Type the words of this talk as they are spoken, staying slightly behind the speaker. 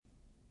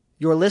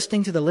You're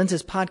listening to the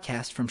Lenses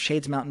podcast from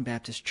Shades Mountain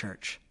Baptist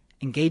Church,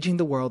 engaging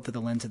the world through the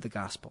lens of the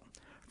gospel.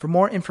 For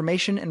more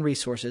information and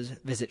resources,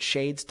 visit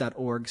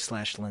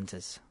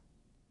shades.org/lenses.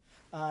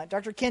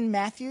 Dr. Ken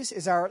Matthews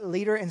is our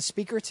leader and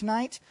speaker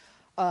tonight.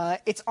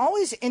 It's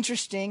always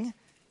interesting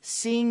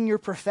seeing your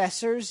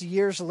professors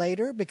years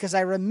later, because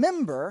I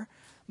remember,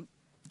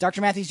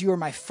 Dr. Matthews, you were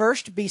my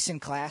first Beeson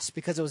class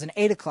because it was an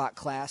 8 o'clock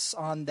class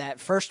on that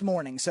first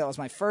morning, so it was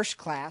my first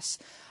class.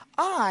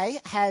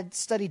 I had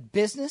studied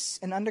business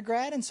in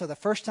undergrad, and so the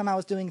first time I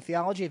was doing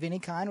theology of any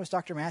kind was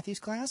Dr. Matthews'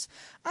 class.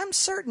 I'm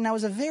certain I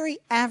was a very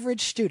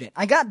average student.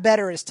 I got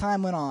better as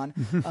time went on,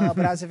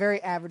 but I was a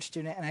very average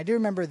student. And I do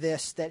remember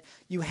this, that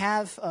you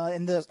have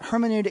in the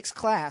hermeneutics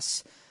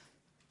class,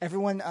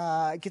 everyone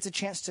gets a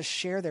chance to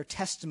share their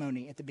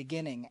testimony at the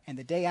beginning. And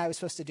the day I was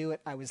supposed to do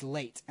it, I was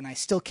late. And I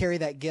still carry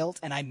that guilt,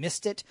 and I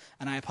missed it,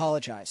 and I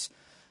apologize.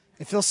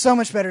 It feels so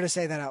much better to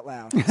say that out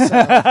loud.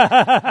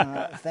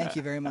 So, thank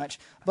you very much.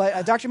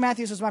 But Dr.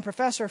 Matthews was my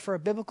professor for a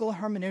biblical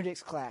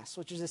hermeneutics class,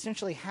 which is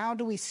essentially how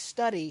do we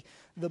study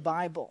the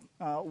Bible?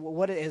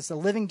 What it is, a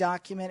living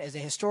document, as a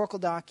historical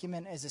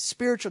document, as a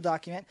spiritual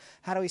document,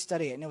 how do we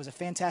study it? And it was a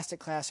fantastic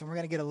class, and we're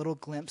going to get a little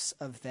glimpse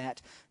of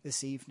that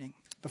this evening.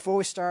 Before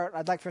we start,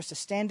 I'd like for us to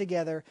stand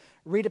together,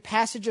 read a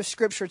passage of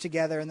Scripture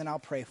together, and then I'll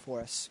pray for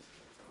us.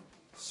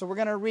 So we're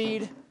going to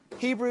read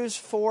Hebrews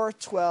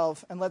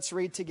 4:12, and let's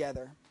read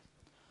together.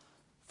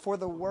 For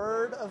the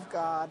word of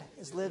God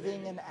is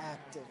living and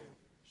active,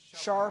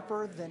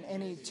 sharper than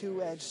any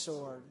two-edged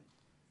sword,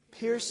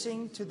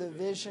 piercing to the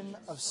vision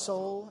of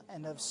soul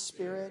and of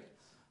spirit,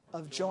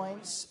 of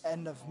joints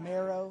and of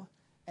marrow,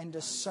 and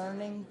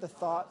discerning the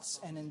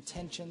thoughts and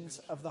intentions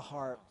of the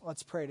heart.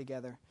 Let's pray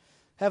together.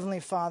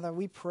 Heavenly Father,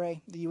 we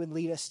pray that you would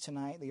lead us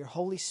tonight, that your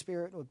Holy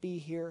Spirit would be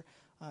here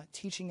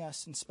teaching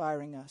us,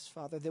 inspiring us,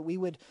 Father, that we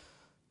would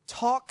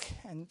talk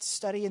and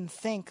study and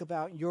think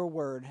about your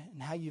word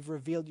and how you've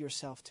revealed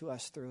yourself to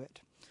us through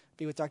it.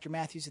 Be with Dr.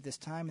 Matthews at this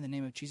time in the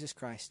name of Jesus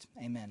Christ.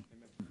 Amen.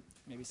 You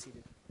may be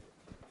seated.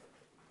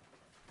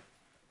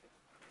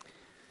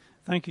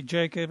 Thank you,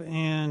 Jacob.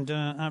 And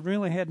I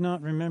really had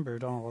not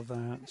remembered all of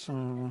that,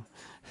 so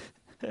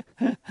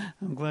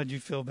I'm glad you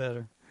feel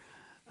better.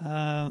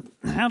 How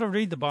to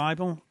read the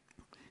Bible,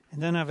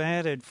 and then I've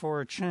added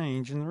for a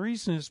change. And the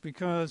reason is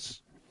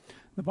because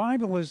the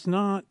Bible is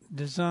not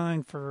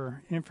designed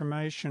for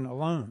information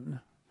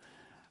alone,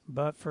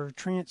 but for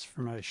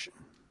transformation.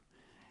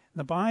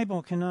 The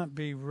Bible cannot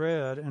be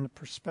read in a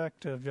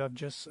perspective of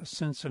just a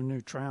sense of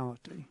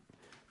neutrality,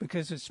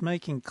 because it's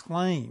making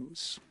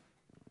claims.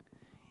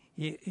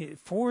 It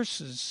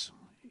forces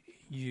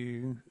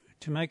you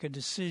to make a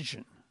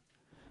decision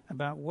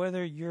about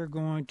whether you're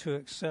going to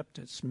accept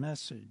its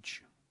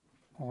message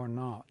or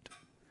not.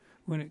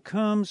 When it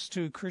comes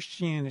to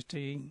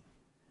Christianity,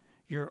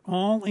 you're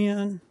all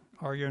in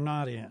or you're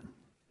not in.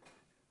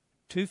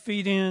 2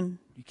 feet in,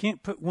 you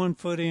can't put 1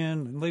 foot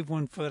in and leave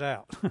 1 foot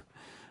out.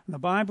 The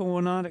Bible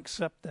will not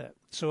accept that.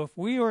 So if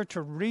we are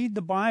to read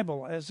the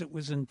Bible as it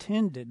was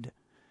intended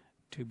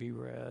to be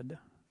read,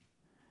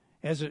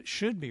 as it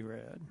should be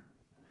read,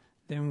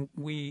 then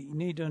we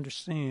need to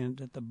understand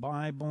that the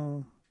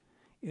Bible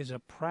is a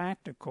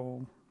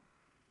practical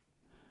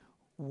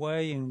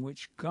way in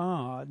which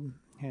God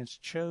has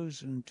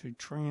chosen to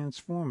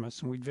transform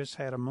us. And we just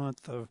had a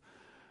month of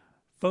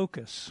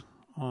focus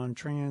on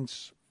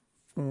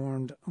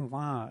transformed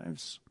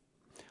lives.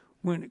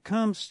 When it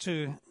comes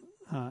to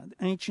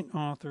ancient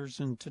authors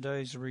and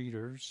today's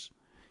readers,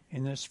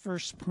 in this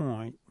first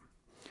point,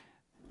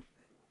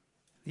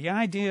 the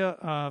idea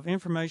of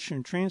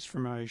information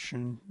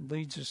transformation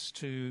leads us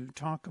to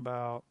talk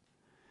about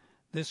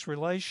this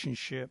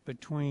relationship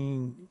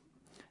between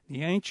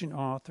the ancient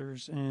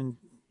authors and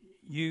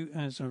you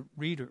as a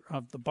reader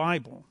of the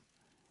Bible.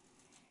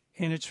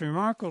 And it's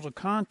remarkable to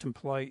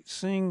contemplate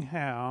seeing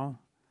how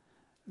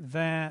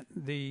that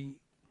the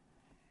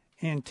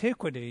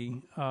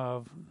antiquity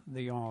of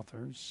the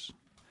authors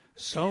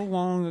so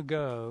long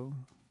ago,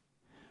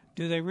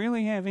 do they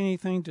really have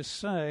anything to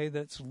say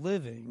that's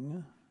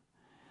living,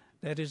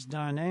 that is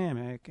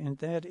dynamic, and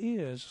that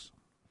is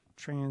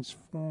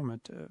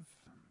transformative?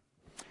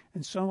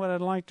 And so what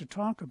I'd like to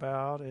talk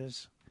about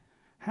is,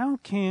 how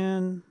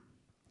can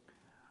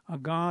a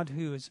God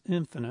who is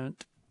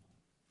infinite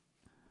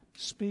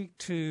speak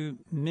to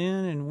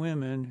men and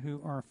women who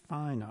are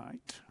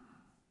finite?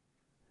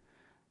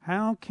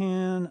 How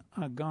can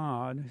a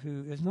God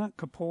who is not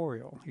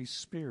corporeal, he's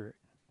spirit,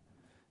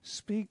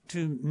 speak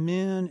to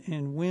men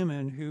and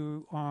women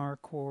who are,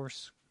 of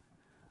course,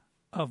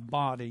 of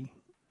body,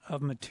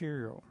 of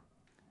material,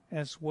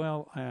 as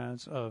well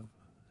as of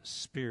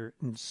spirit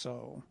and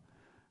soul?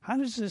 How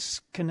does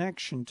this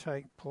connection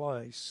take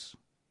place?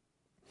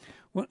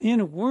 Well, in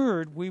a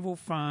word, we will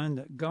find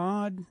that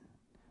God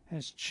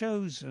has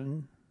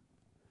chosen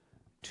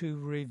to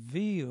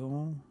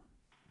reveal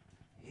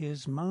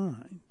his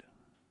mind.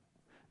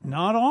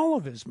 Not all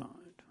of his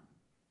mind,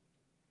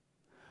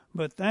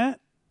 but that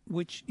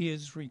which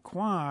is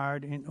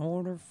required in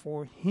order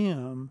for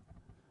him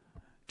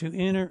to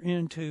enter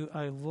into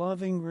a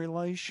loving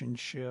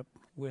relationship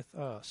with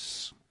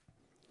us.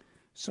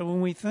 So when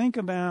we think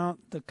about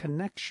the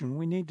connection,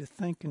 we need to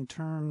think in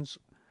terms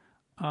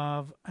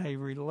of a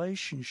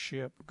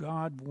relationship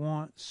God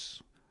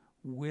wants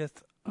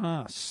with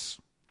us.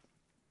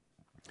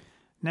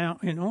 Now,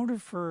 in order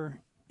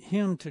for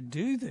him to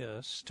do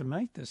this, to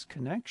make this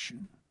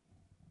connection,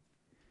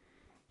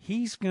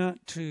 he's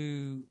got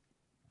to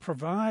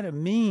provide a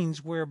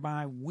means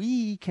whereby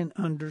we can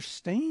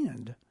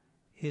understand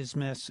his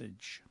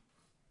message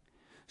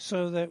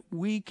so that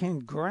we can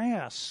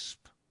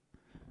grasp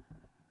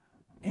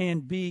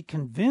and be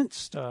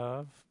convinced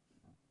of,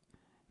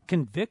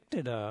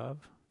 convicted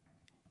of,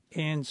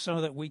 and so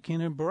that we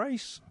can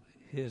embrace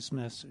his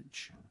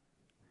message.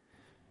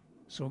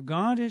 So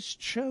God has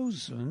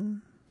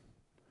chosen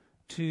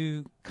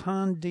to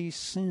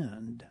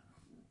condescend,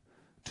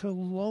 to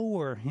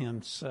lower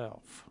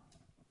himself,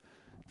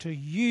 to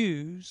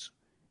use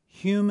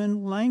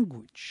human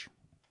language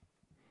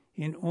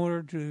in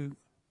order to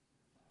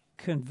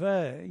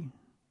convey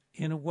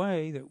in a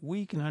way that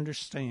we can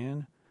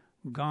understand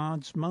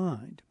God's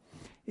mind.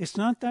 It's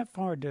not that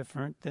far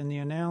different than the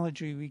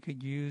analogy we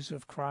could use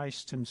of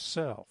Christ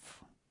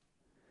himself,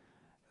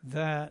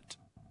 that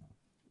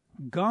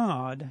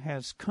God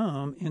has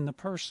come in the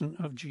person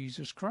of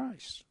Jesus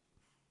Christ.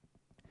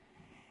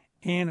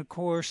 And of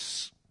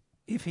course,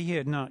 if he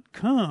had not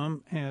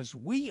come as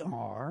we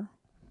are,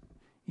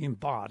 in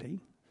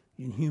body,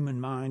 in human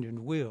mind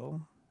and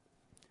will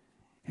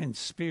and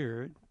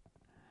spirit,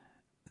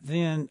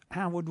 then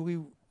how would we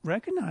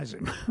recognize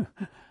him?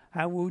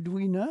 How would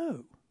we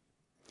know?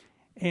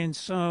 And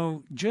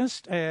so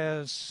just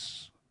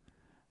as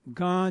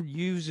God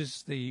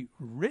uses the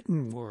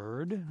written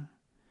word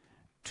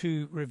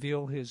to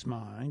reveal his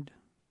mind,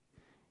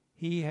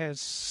 he has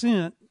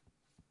sent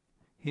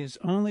his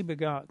only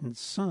begotten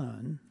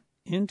Son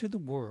into the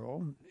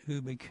world,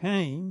 who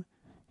became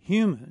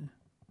human,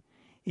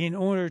 in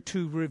order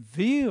to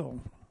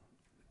reveal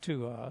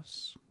to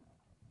us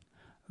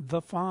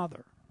the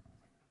Father.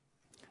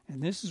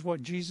 And this is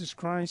what Jesus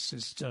Christ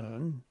has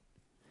done.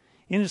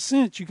 In a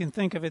sense, you can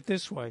think of it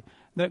this way,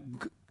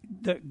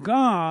 that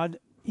God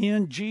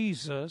in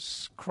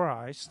Jesus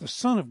Christ, the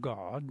Son of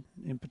God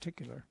in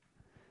particular,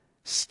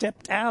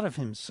 stepped out of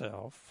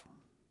himself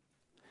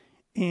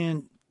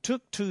and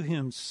took to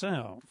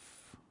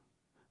himself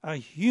a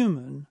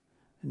human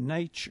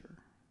nature,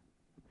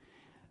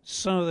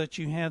 so that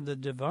you have the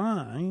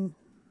divine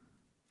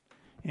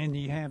and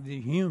you have the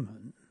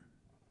human,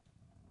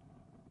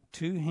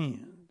 two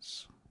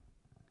hands.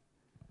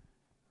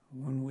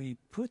 When we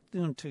put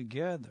them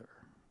together,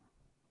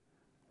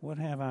 what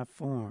have I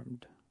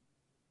formed?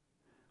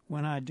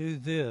 When I do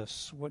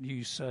this, what do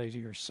you say to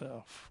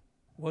yourself?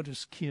 What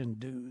is Ken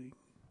doing?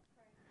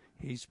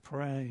 He's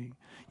praying.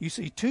 You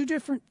see, two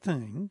different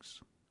things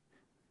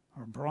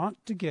are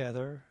brought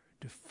together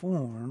to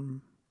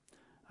form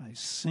a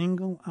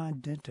single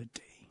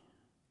identity.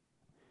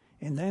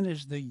 And that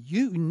is the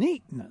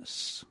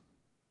uniqueness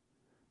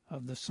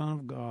of the Son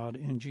of God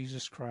in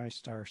Jesus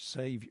Christ, our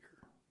Savior.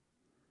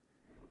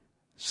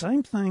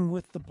 Same thing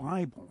with the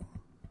Bible.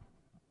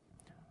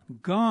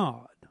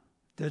 God,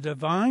 the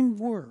divine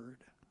Word,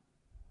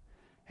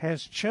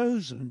 has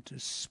chosen to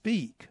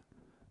speak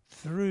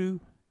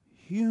through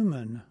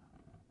human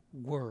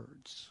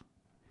words.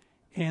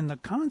 And the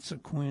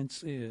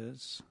consequence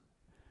is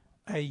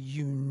a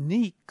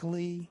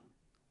uniquely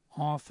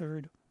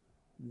authored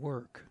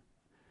work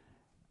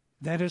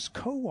that is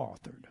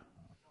co-authored.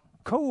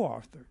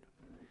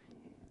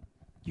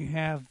 You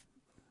have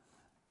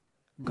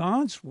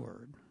God's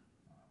Word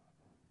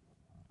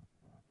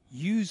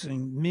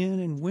using men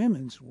and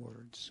women's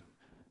words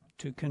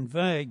to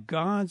convey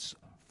God's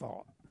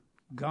thought,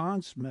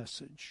 God's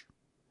message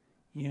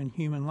in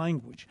human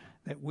language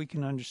that we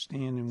can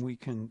understand and we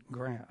can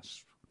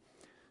grasp.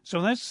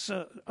 So that's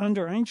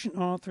under ancient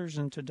authors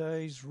and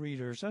today's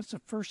readers, that's the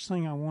first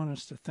thing I want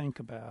us to think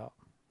about,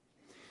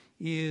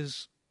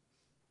 is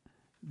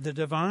the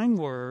divine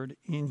word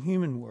in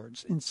human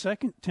words. In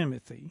 2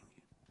 Timothy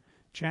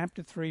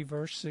chapter 3,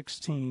 verse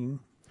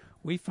 16,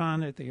 we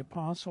find that the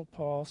Apostle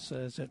Paul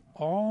says that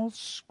all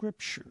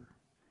Scripture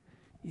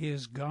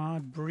is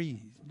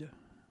God-breathed.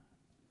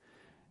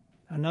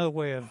 Another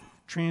way of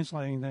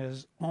translating that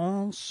is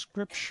all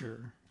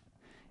Scripture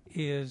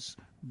is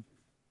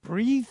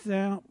breathed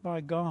out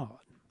by God.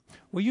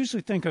 We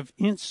usually think of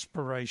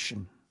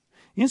inspiration.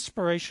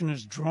 Inspiration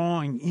is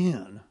drawing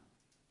in.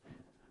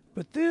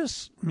 But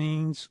this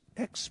means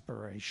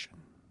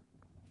expiration.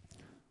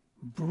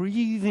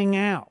 Breathing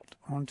out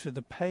onto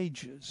the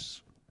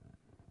pages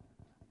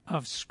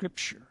of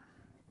Scripture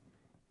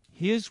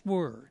His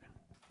Word,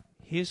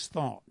 His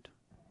thought,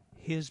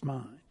 His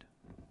mind.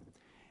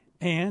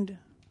 And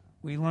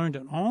we learned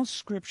that all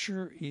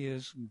Scripture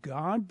is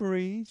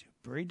God-breathed,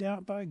 breathed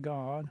out by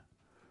God,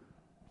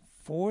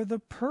 for the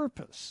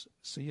purpose,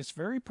 see, it's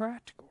very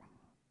practical,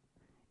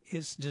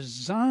 it's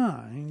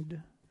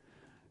designed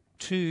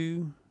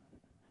to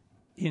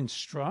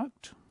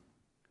instruct,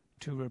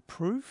 to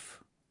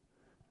reproof,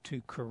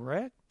 to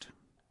correct,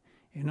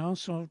 and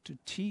also to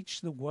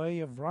teach the way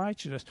of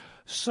righteousness,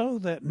 so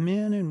that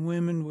men and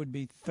women would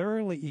be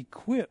thoroughly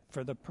equipped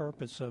for the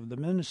purpose of the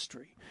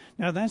ministry.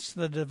 Now, that's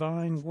the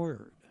divine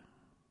word.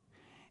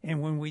 And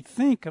when we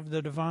think of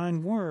the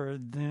divine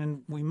word,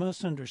 then we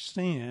must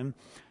understand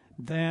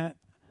that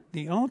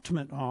the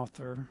ultimate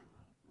author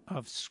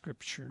of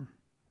Scripture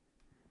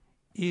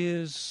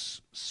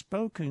is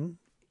spoken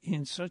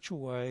in such a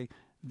way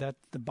that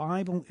the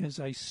Bible is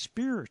a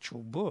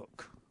spiritual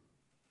book.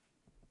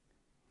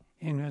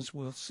 And as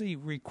we'll see,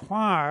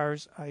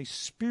 requires a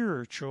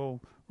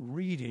spiritual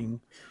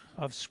reading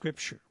of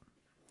Scripture.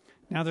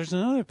 Now, there's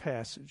another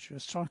passage.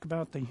 Let's talk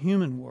about the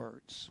human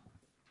words.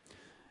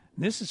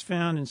 This is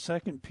found in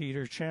 2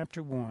 Peter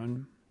chapter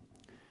 1,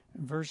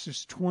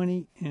 verses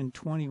 20 and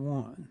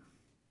 21.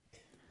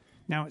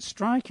 Now, it's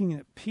striking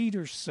that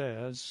Peter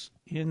says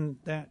in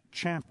that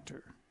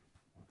chapter,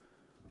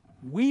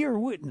 "We are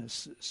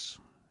witnesses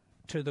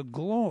to the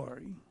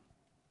glory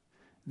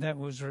that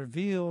was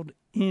revealed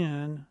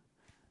in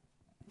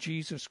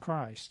Jesus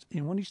Christ."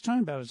 And what he's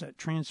talking about is that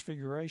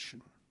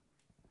transfiguration,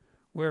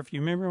 where, if you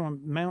remember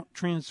on Mount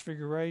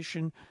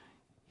Transfiguration,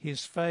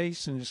 his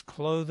face and his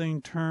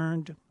clothing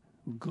turned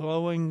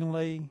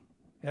glowingly,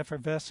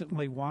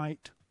 effervescently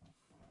white.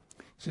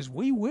 He says,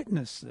 we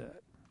witnessed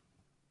that.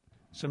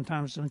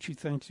 Sometimes don't you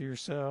think to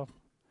yourself,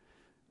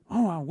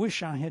 oh, I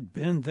wish I had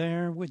been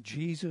there with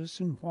Jesus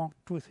and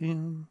walked with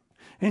him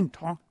and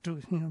talked to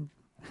him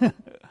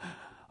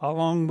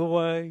along the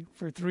way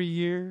for 3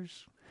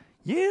 years?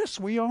 Yes,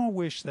 we all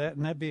wish that,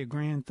 and that'd be a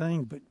grand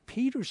thing. But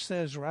Peter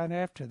says right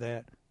after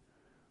that,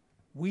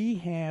 we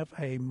have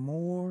a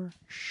more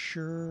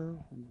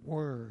sure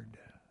word.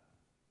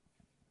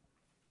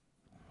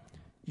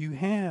 You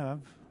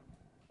have,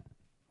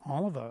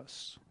 all of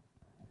us,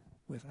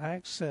 with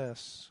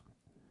access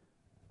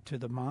to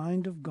the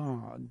mind of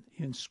God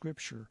in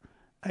Scripture,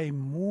 a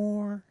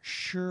more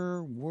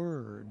sure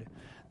word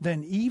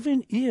than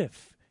even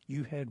if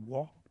you had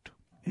walked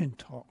and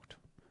talked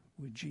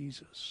with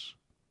Jesus.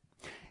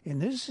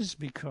 And this is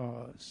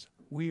because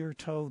we are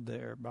told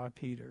there by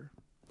Peter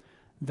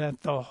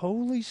that the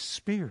Holy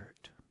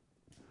Spirit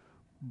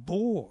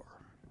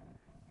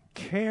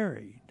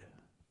carried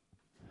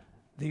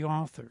the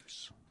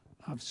authors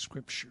of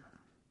Scripture.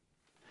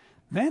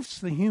 That's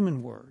the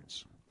human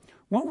words.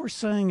 What we're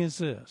saying is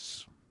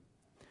this,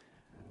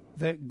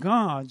 that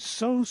God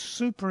so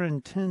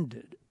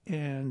superintended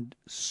and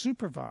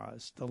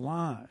supervised the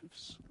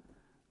lives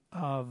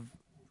of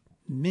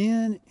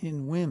men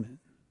and women.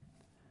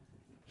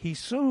 He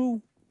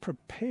so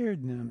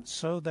prepared them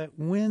so that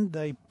when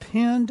they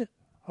penned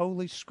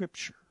Holy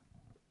Scripture,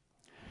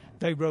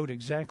 they wrote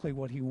exactly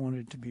what he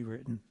wanted to be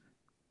written.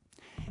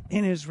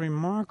 And it is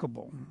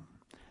remarkable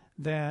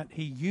that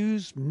he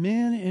used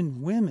men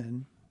and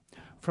women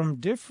from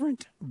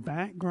different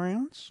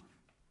backgrounds,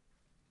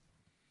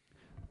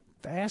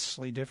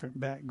 vastly different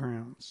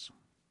backgrounds.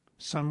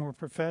 Some were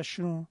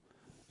professional,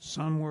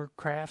 some were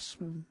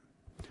craftsmen,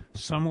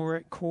 some were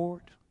at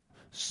court,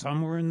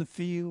 some were in the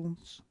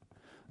fields,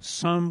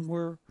 some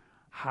were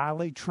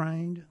highly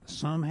trained,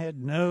 some had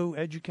no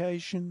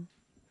education,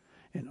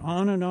 and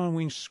on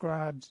we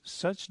described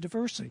such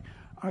diversity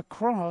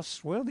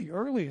across, well, the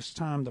earliest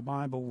time the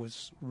Bible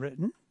was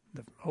written,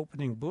 the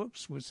opening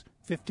books, was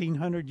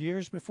 1,500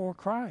 years before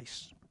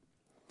Christ.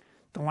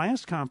 The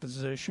last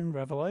composition,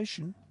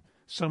 Revelation,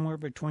 somewhere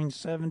between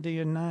 70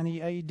 and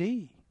 90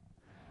 A.D.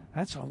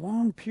 That's a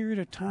long period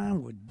of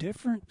time with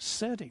different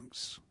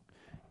settings,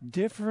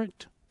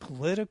 different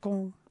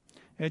political,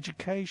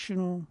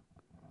 educational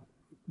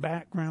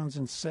backgrounds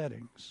and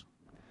settings.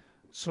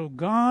 So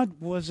God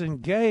was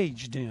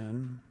engaged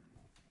in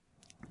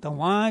the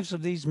lives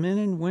of these men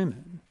and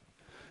women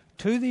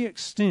to the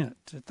extent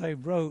that they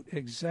wrote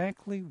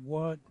exactly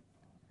what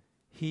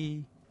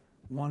he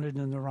wanted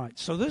them to write.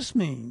 So this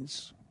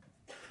means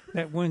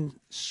that when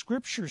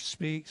Scripture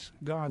speaks,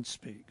 God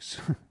speaks.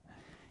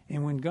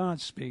 And when God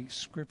speaks,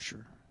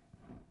 Scripture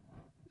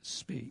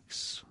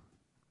speaks.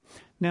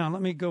 Now,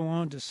 let me go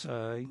on to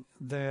say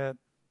that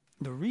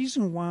the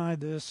reason why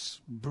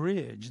this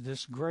bridge,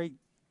 this great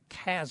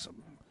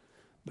chasm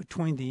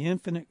between the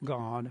infinite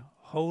God,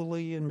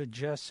 holy and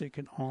majestic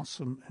and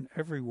awesome in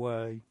every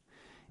way,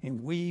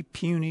 and we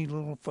puny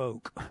little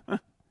folk,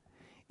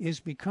 is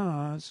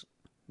because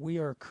we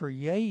are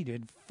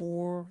created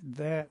for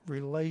that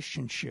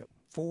relationship,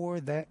 for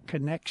that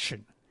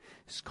connection.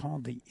 It's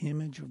called the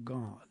image of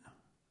God.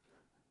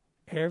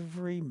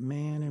 Every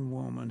man and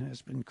woman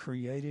has been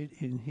created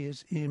in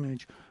his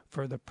image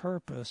for the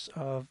purpose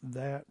of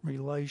that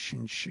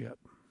relationship.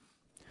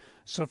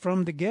 So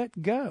from the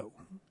get-go,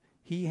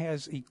 he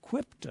has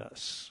equipped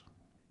us.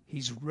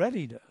 He's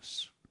readied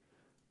us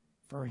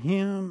for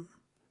him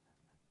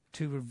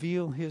to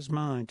reveal his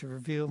mind, to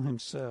reveal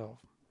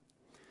himself.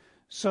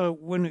 So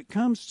when it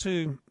comes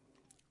to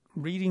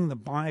reading the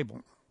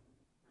Bible,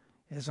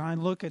 as I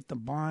look at the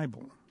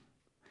Bible,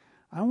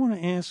 I want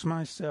to ask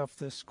myself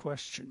this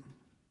question.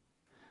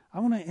 I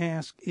want to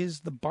ask,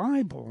 is the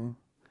Bible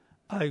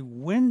a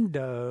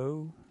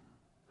window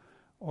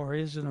or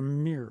is it a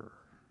mirror?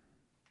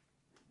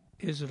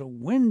 Is it a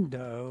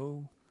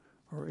window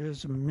or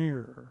is it a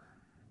mirror?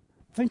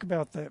 Think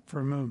about that for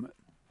a moment.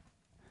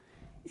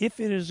 If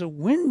it is a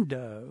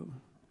window,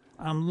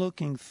 I'm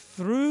looking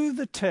through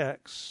the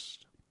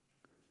text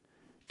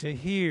to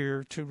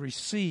hear, to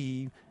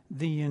receive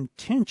the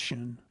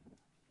intention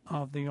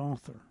of the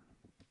author.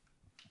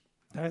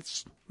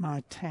 That's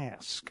my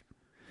task.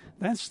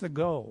 That's the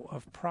goal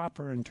of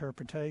proper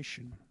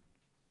interpretation,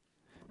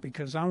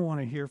 because I want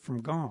to hear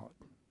from God.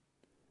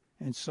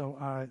 And so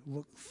I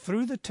look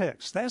through the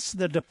text. That's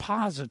the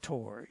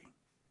depository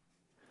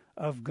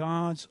of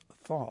God's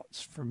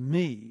thoughts for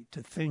me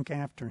to think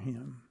after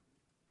him.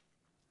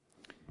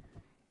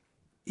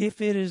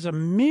 If it is a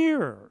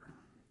mirror,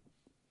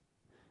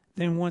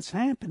 then what's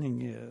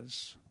happening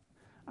is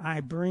I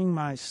bring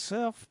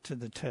myself to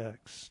the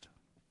text,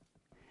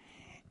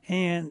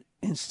 and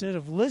instead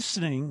of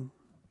listening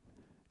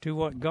to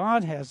what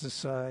God has to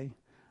say,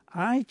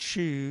 I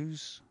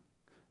choose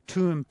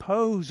to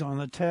impose on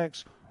the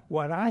text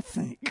what I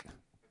think,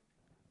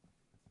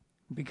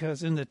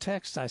 because in the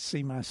text I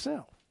see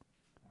myself.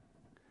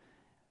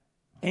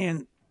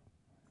 And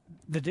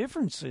the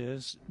difference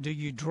is, do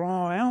you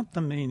draw out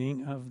the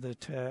meaning of the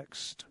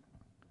text,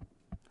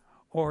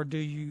 or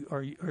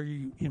are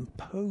you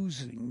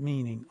imposing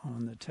meaning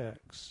on the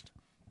text?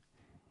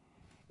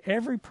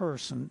 Every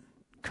person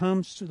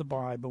comes to the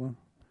Bible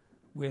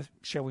with,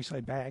 shall we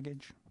say,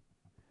 baggage.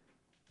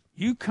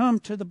 You come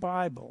to the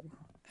Bible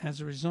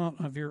as a result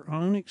of your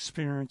own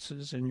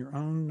experiences and your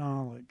own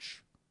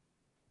knowledge.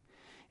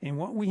 And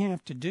what we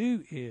have to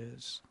do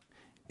is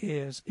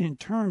in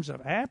terms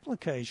of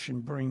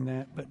application, bring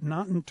that, but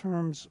not in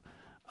terms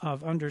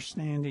of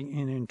understanding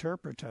and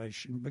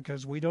interpretation,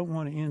 because we don't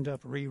want to end up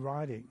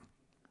rewriting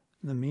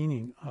the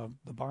meaning of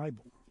the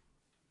Bible.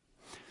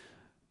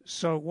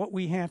 So what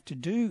we have to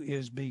do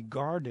is be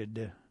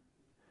guarded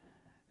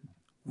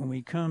when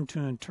we come to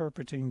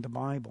interpreting the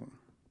Bible,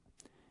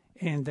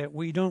 and that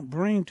we don't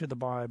bring to the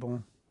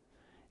Bible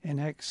an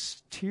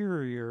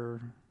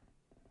exterior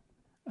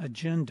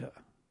agenda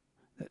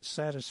that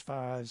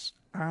satisfies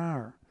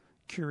our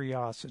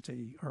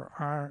curiosity or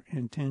our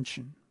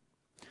intention.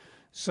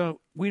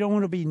 So we don't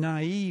want to be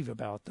naive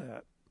about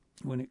that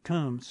when it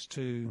comes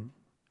to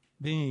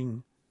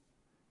being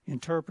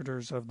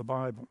interpreters of the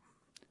Bible.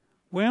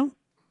 Well,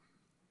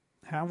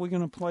 how are we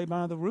going to play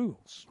by the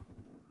rules?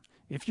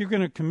 If you're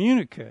going to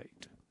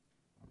communicate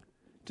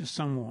to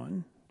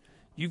someone,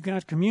 you've got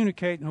to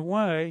communicate in a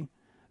way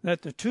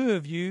that the two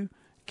of you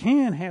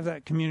can have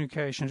that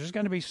communication. There's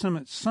got to be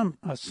some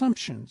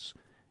assumptions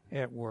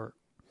at work.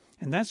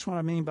 And that's what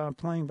I mean by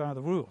playing by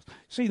the rules.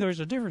 See, there's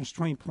a difference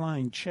between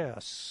playing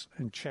chess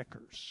and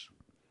checkers.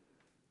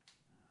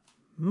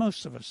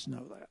 Most of us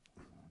know that.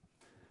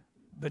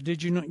 But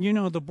did you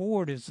know the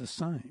board is the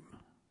same?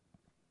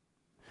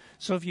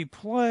 So if you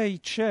play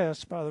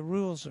chess by the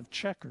rules of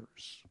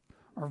checkers,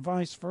 or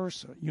vice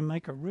versa, you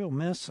make a real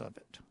mess of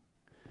it.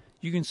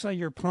 You can say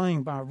you're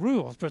playing by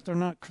rules, but they're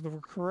not the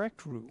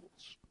correct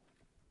rules.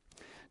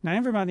 Now,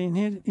 everybody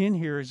in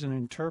here is an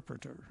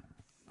interpreter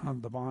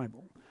of the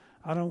Bible.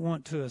 I don't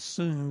want to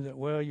assume that,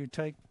 well, you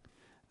take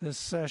this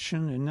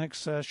session and next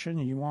session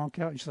and you walk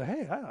out and you say,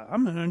 hey,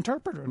 I'm an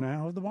interpreter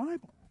now of the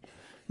Bible.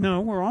 No,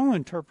 we're all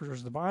interpreters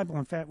of the Bible.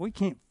 In fact, we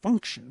can't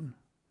function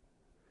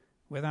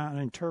without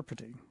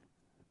interpreting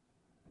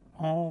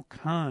all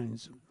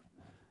kinds of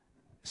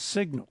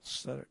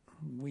signals that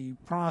we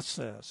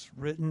process,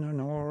 written and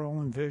oral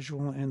and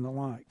visual and the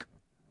like.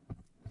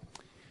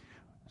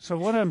 So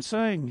what I'm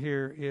saying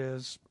here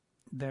is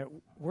that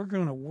we're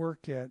going to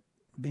work at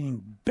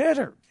being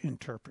better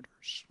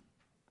interpreters.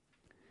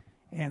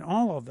 And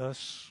all of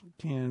us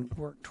can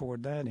work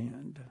toward that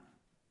end.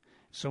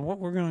 So what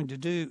we're going to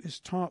do is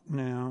talk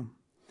now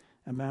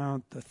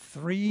about the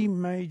three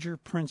major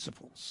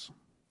principles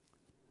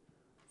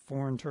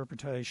for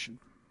interpretation.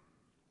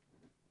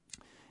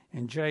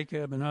 And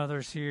Jacob and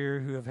others here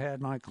who have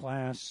had my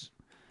class,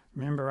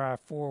 remember I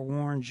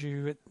forewarned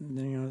you at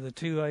the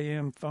 2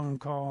 a.m. phone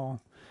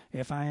call.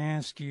 If I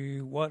ask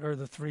you what are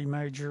the three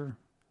major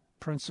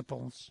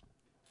principles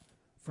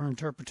for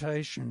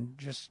interpretation,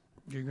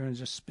 you're going to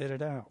just spit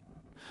it out.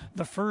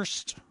 The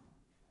first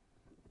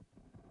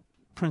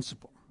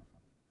principle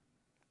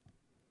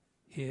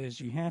is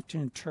you have to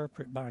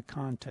interpret by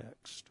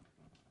context.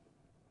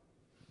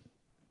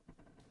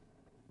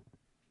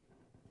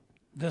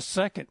 The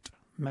second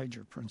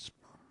major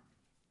principle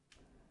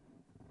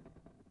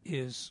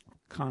is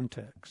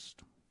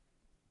context.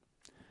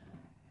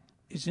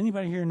 Does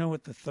anybody here know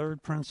what the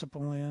third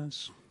principle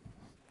is?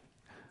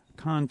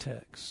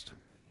 Context.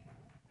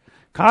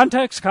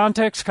 Context,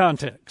 context,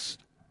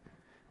 context.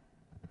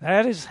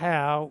 That is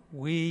how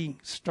we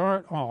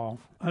start off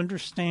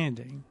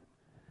understanding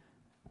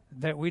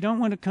that we don't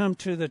want to come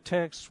to the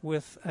text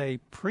with a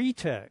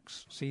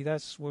pretext. See,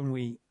 that's when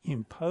we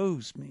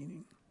impose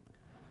meaning.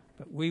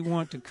 But we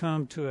want to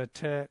come to a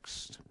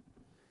text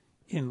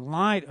in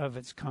light of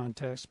its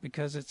context,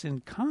 because it's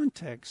in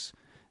context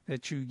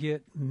that you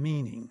get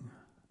meaning.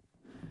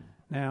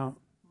 Now,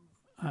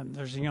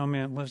 there's a young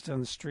man that lives down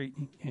the street,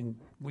 and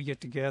we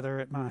get together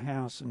at my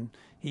house, and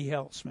he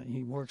helps me.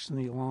 He works in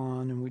the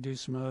lawn, and we do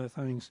some other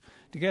things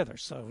together.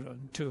 So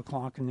 2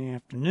 o'clock in the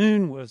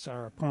afternoon was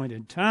our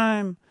appointed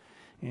time,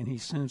 and he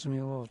sends me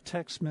a little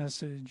text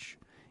message.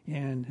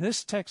 And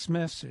this text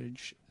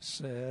message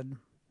said,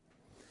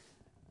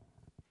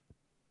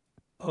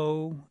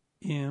 OMW.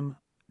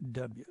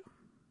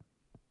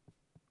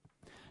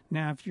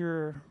 Now, if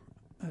you're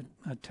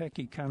a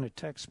techie kind of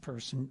text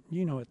person,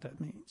 you know what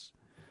that means.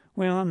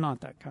 Well, I'm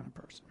not that kind of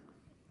person.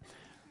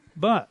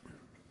 But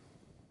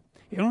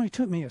it only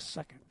took me a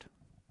second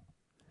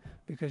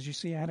because, you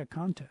see, I had a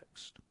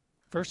context.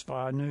 First of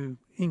all, I knew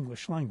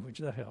English language.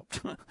 That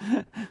helped.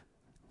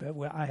 But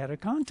well, I had a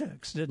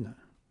context, didn't I?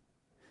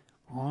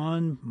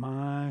 On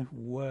my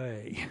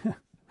way.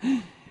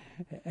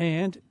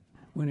 And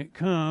when it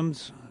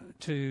comes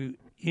to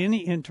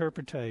any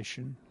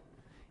interpretation,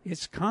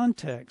 it's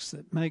context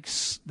that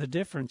makes the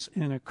difference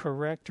in a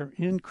correct or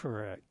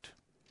incorrect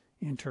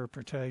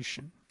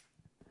interpretation.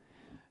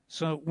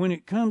 So when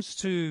it comes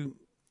to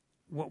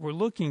what we're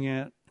looking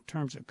at in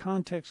terms of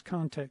context,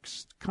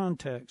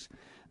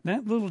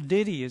 that little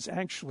ditty is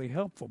actually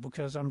helpful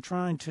because I'm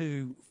trying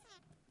to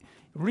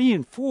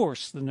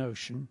reinforce the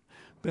notion,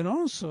 but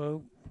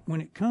also when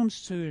it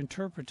comes to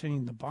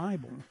interpreting the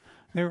Bible,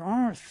 there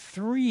are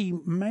 3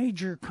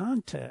 major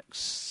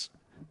contexts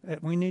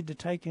that we need to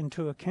take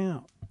into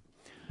account.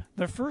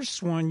 The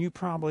first one you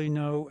probably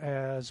know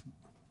as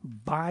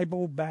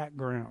Bible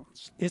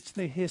backgrounds. It's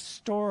the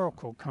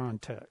historical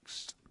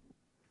context.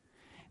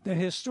 The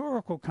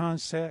historical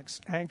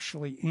context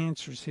actually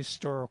answers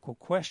historical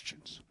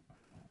questions.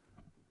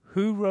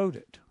 Who wrote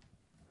it?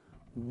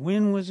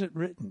 When was it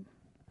written?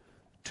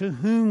 To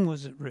whom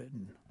was it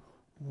written?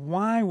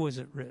 Why was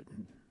it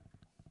written?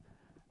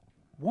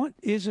 What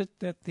is it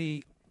that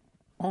the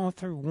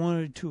author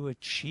wanted to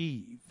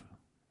achieve?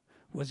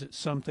 Was it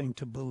something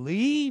to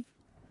believe?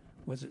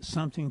 Was it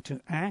something to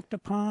act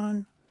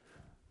upon,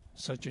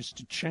 such as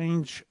to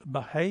change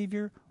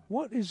behavior?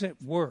 What is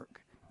at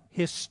work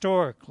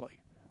historically?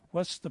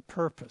 What's the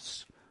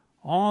purpose?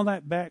 All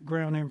that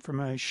background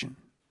information.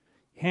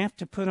 You have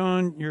to put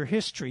on your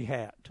history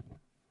hat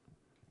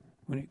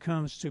when it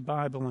comes to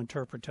Bible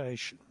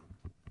interpretation.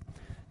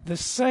 The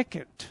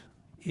second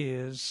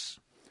is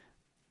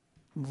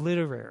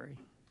literary.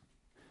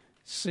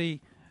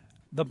 See,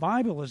 the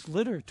Bible is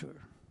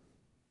literature.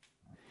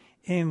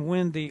 And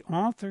when the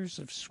authors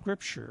of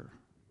Scripture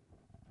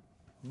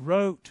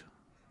wrote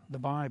the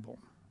Bible,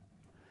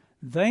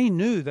 they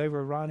knew they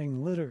were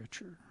writing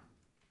literature.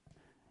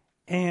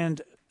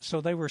 And so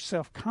they were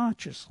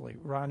self-consciously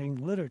writing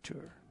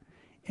literature.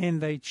 And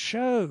they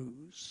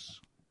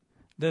chose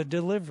the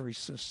delivery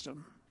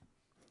system,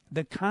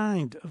 the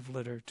kind of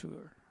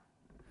literature.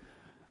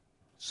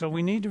 So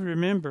we need to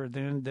remember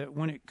then that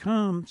when it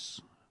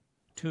comes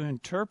to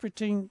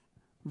interpreting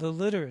the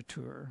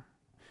literature,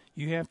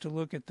 you have to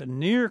look at the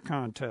near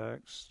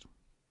context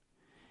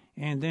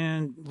and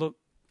then look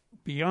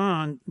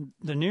beyond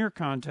the near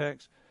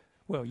context.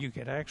 Well, you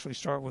could actually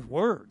start with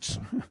words.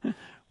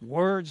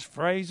 Words,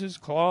 phrases,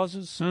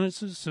 clauses,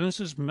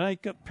 sentences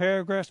make up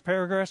paragraphs,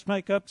 paragraphs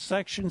make up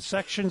sections,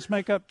 sections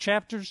make up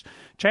chapters,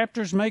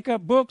 chapters make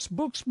up books,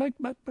 books make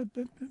up,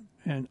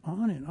 and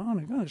on and on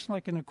and on. It's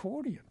like an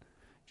accordion.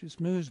 It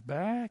just moves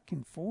back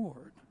and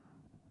forward.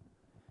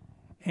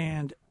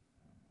 And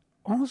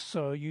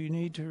also, you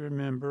need to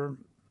remember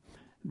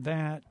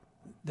that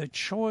the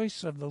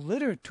choice of the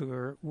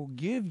literature will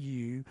give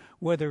you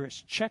whether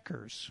it's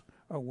checkers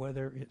or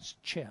whether it's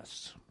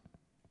chess.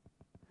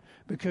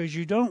 Because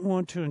you don't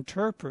want to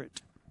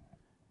interpret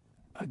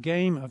a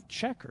game of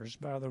checkers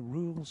by the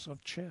rules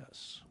of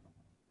chess.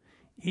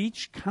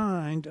 Each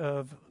kind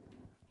of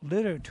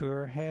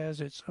literature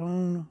has its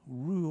own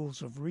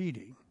rules of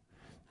reading.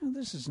 Now,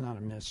 this is not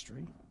a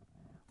mystery.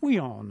 We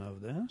all know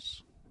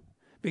this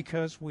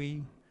because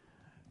we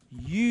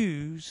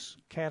use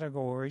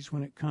categories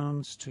when it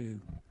comes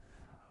to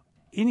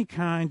any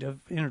kind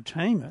of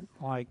entertainment,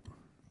 like,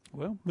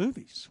 well,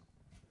 movies.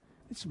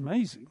 It's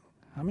amazing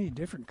how many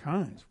different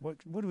kinds. What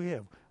do we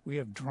have? We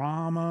have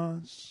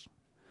dramas,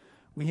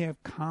 we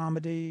have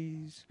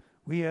comedies,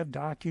 we have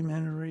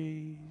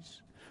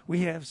documentaries,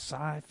 we have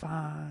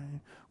sci-fi,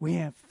 we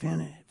have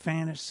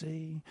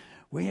fantasy,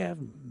 we have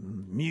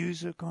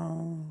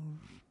musicals.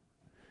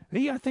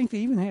 I think they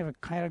even have a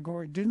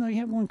category. Didn't they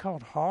have one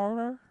called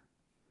horror?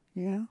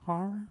 Yeah,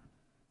 horror.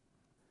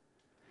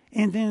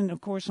 And then,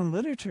 of course, in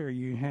literature,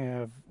 you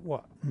have,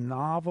 what,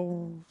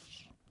 novels,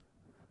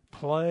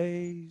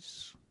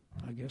 plays,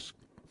 I guess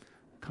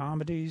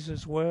comedies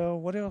as well.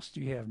 What else do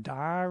you have?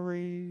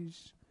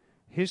 Diaries,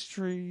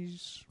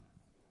 histories.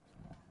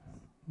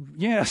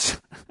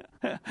 Yes,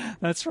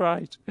 that's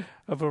right.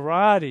 A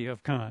variety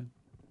of kind.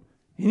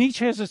 And each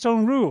has its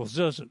own rules,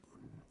 doesn't it?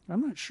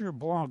 I'm not sure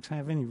blogs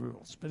have any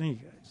rules, but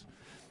anyways.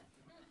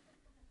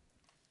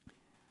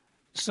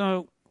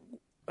 So,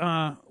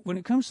 when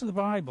it comes to the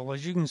Bible,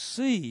 as you can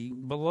see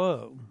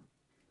below,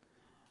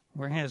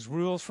 where it has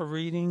rules for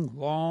reading,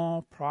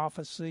 law,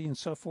 prophecy, and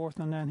so forth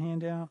on that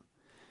handout,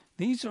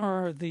 These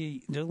are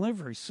the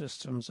delivery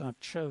systems I've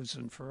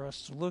chosen for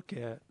us to look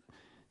at,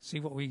 see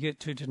what we get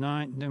to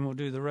tonight, and then we'll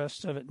do the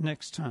rest of it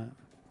next time.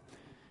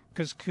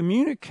 Because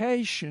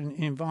communication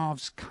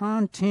involves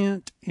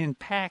content and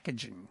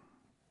packaging.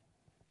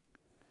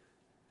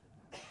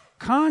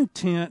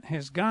 Content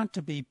has got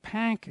to be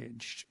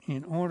packaged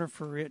in order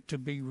for it to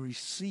be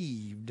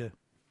received.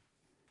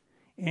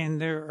 And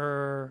there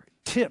are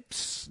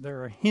tips,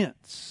 there are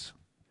hints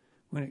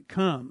when it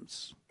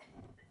comes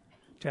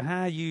to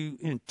how you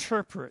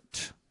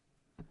interpret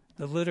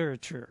the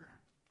literature.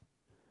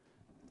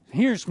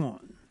 Here's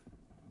one,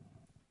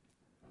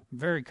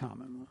 very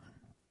common one.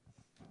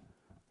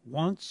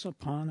 Once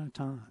upon a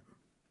time.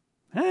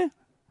 Huh?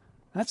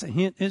 That's a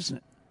hint, isn't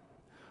it?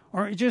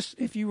 Or just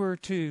if you were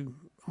to,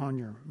 on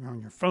your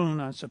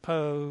phone, I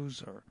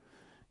suppose, or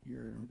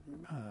your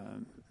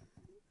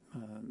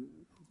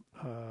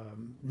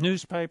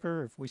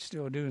newspaper, if we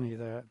still do any of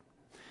that,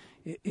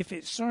 if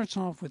it starts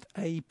off with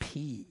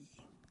AP,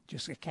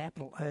 just a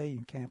capital A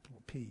and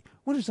capital P,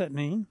 what does that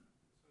mean?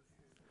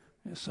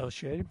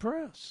 Associated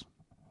Press.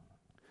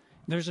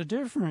 There's a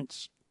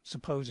difference,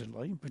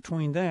 supposedly,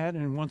 between that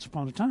and Once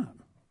Upon a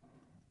Time.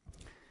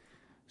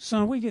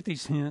 So we get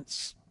these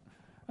hints.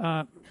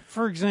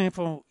 For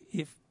example,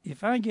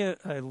 if I get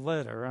a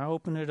letter, I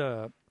open it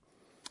up,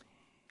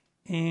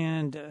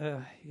 and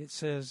it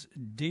says,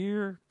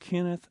 Dear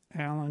Kenneth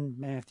Allen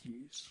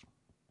Matthews,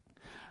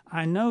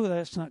 I know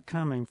that's not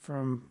coming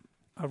from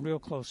a real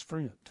close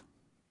friend.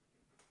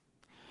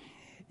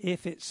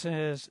 If it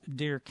says,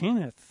 Dear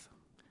Kenneth,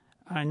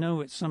 I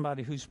know it's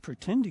somebody who's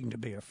pretending to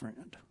be a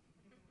friend.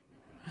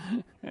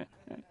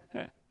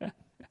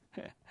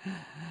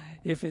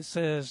 If it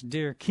says,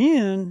 Dear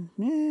Ken,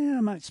 I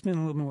might spend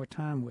a little more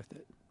time with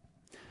it.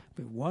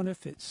 But what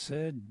if it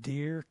said,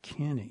 Dear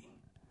Kenny?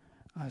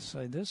 I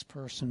say, this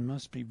person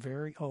must be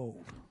very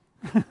old.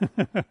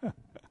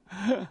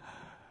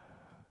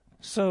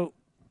 So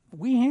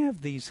we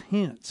have these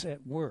hints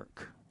at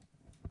work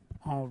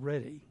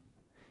already,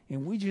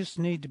 and we just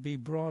need to be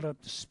brought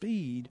up to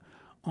speed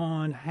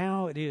on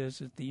how it is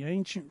that the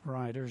ancient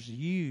writers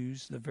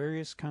use the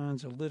various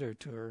kinds of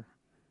literature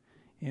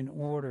in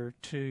order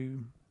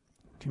to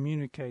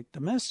communicate the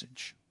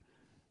message,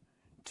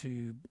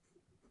 to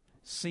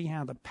see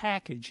how the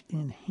package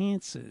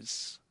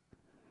enhances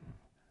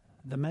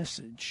the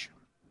message.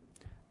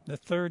 The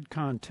third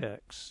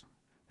context,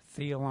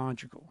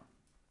 theological.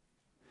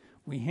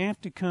 We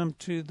have to come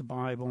to the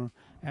Bible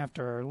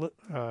after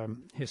our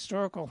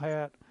historical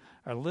hat,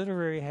 our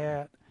literary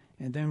hat,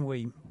 and then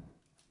we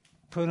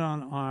put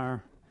on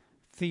our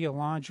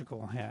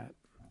theological hat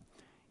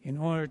in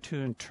order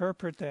to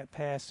interpret that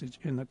passage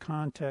in the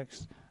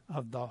context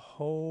of the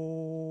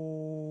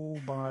whole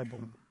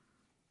Bible.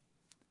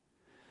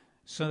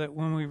 So that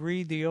when we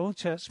read the Old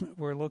Testament,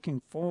 we're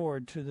looking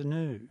forward to the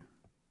New.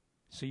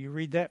 So you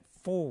read that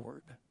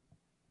forward.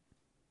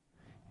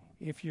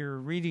 If you're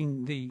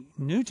reading the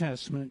New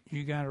Testament,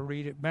 you got to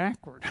read it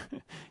backward.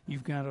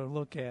 You've got to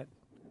look at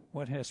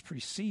what has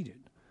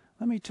preceded.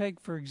 Let me take,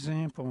 for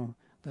example,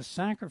 the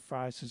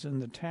sacrifices in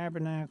the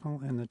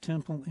tabernacle and the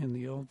temple in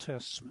the Old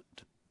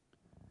Testament.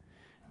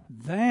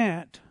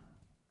 That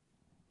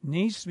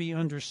needs to be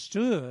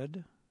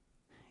understood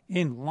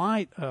in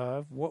light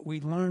of what we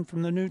learn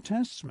from the New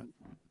Testament.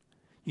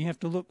 You have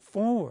to look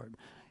forward.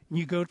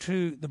 You go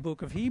to the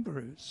book of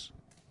Hebrews,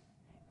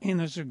 and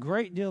there's a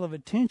great deal of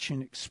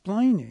attention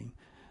explaining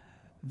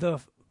the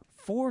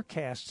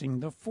forecasting,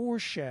 the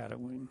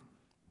foreshadowing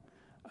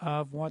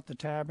of what the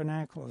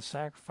tabernacle, the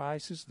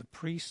sacrifices, the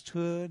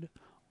priesthood,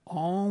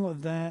 all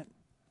of that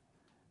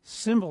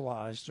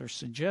symbolized or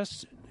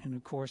suggested. And,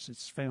 of course,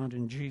 it's found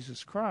in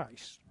Jesus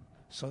Christ.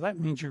 So that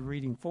means you're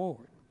reading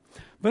forward.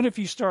 But if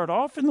you start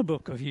off in the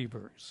book of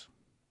Hebrews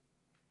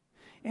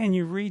and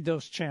you read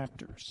those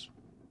chapters,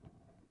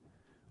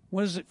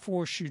 what does it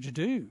force you to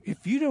do?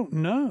 If you don't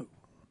know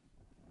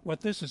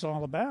what this is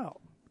all about,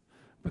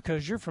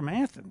 because you're from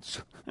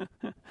Athens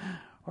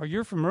or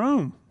you're from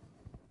Rome,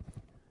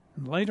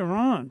 and later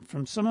on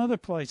from some other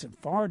place, a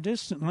far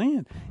distant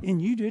land,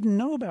 and you didn't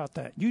know about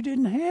that, you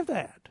didn't have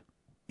that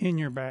in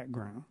your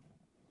background,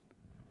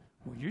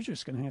 well, you're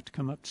just going to have to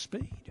come up to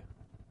speed.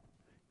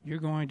 You're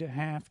going to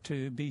have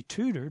to be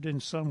tutored in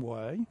some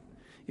way.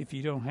 If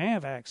you don't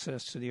have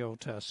access to the Old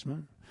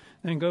Testament,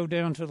 then go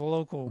down to the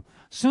local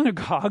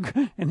synagogue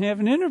and have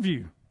an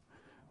interview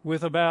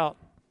with about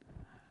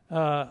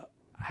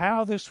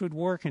how this would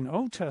work in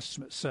Old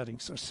Testament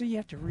settings. So see, you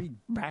have to read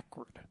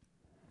backward.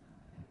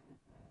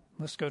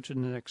 Let's go to the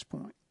next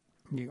point.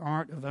 The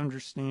art of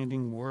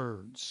understanding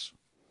words.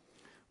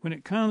 When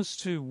it comes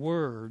to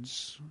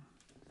words,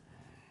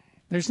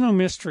 there's no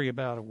mystery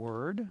about a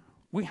word.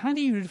 How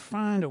do you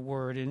define a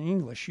word in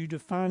English? You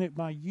define it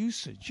by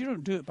usage. You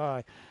don't do it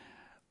by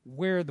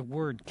where the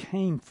word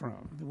came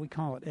from. We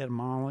call it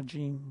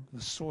etymology,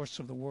 the source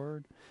of the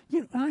word.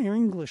 Our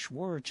English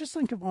words, just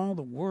think of all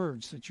the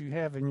words that you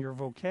have in your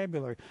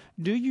vocabulary.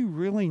 Do you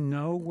really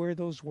know where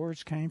those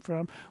words came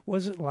from?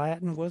 Was it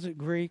Latin? Was it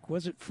Greek?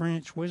 Was it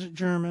French? Was it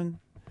German?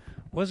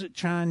 Was it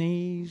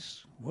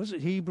Chinese? Was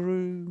it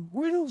Hebrew?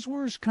 Where do those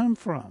words come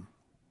from?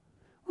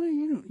 Well,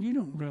 you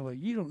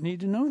don't need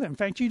to know that. In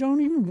fact, you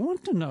don't even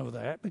want to know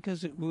that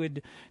because it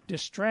would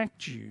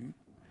distract you.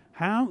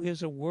 How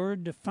is a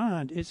word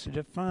defined? It's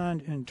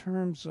defined in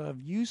terms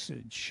of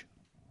usage.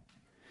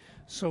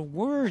 So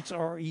words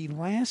are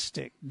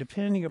elastic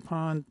depending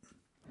upon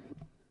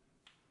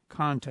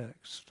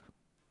context,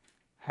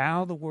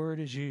 how the word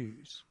is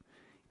used.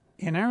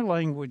 In our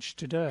language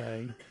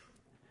today,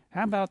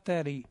 how about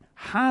that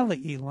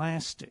highly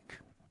elastic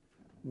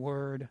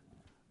word,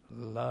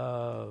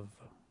 love?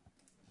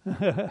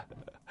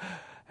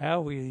 How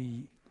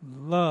we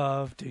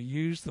love to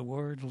use the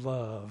word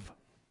love.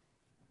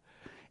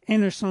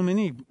 And there's so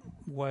many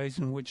ways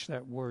in which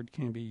that word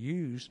can be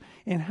used.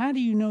 And how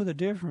do you know the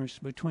difference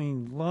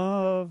between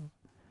love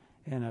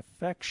and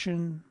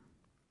affection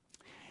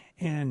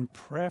and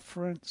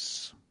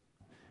preference?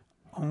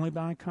 Only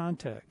by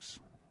context.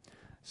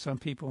 Some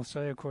people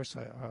say, of course,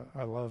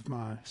 I love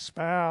my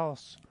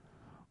spouse,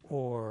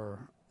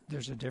 or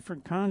there's a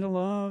different kind of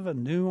love, a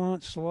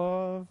nuanced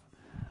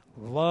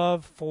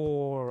love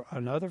for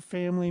another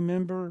family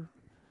member,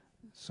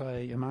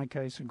 say, in my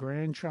case, a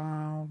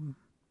grandchild,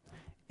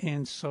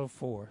 and so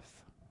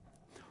forth.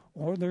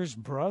 Or there's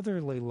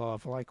brotherly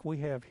love like we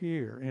have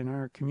here in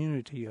our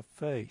community of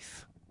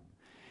faith.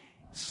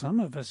 Some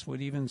of us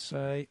would even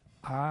say,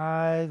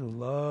 I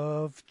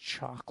love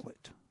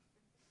chocolate.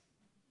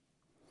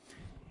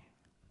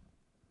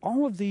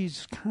 All of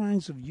these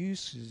kinds of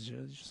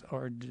usages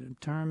are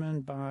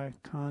determined by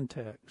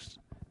context.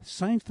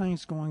 Same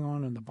thing's going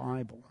on in the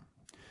Bible.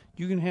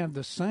 You can have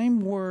the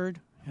same word,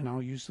 and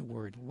I'll use the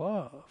word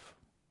love,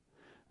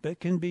 but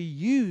can be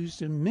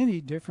used in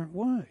many different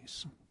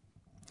ways.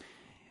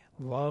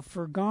 Love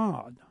for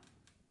God,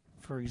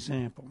 for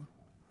example.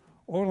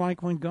 Or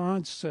like when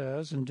God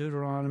says in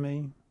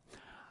Deuteronomy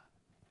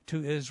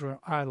to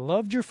Israel, I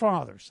loved your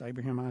fathers,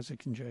 Abraham,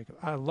 Isaac, and Jacob.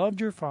 I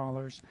loved your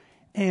fathers,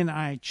 and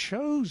I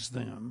chose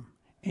them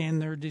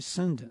and their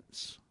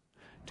descendants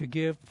to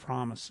give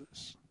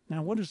promises.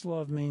 Now, what does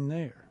love mean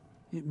there?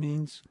 It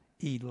means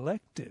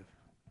elective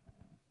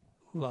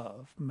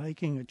love,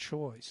 making a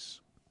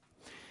choice.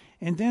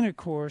 And then, of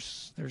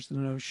course, there's the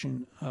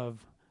notion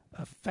of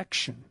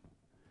affection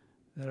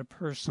that a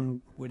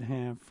person would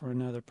have for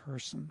another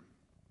person.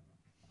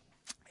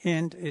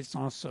 And it's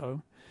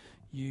also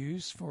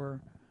used for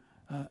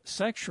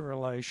sexual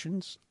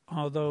relations,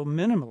 although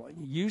minimally.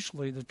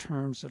 Usually the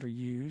terms that are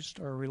used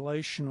are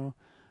relational,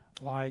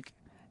 like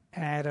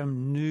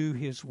Adam knew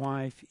his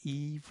wife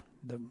Eve,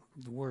 the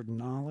word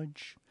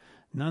knowledge.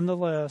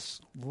 Nonetheless,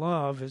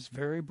 love is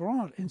very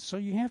broad, and so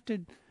you have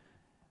to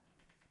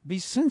be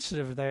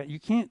sensitive to that.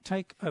 You can't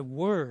take a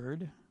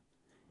word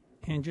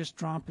and just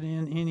drop it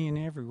in any and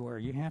everywhere.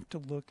 You have to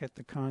look at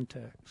the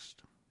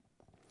context.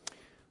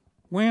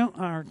 Well,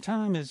 our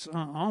time is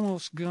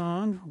almost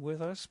gone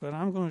with us, but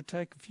I'm going to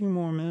take a few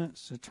more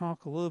minutes to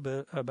talk a little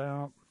bit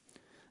about,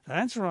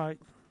 that's right,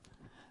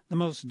 the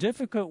most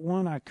difficult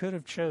one I could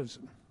have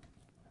chosen,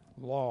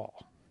 law.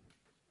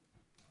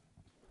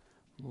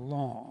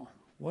 Law.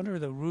 What are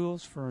the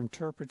rules for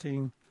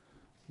interpreting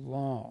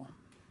law?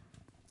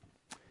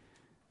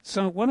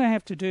 So what I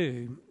have to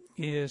do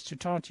is to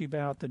talk to you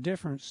about the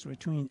difference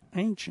between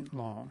ancient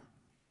law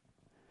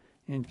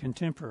and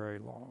contemporary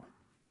law.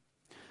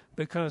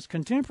 Because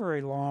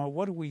contemporary law,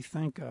 what do we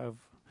think of?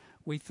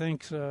 We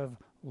think of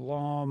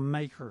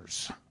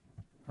lawmakers,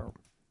 or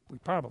we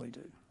probably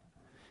do.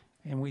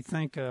 And we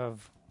think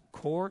of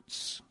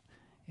courts,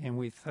 and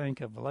we think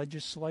of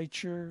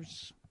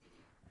legislatures,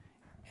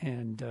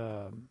 and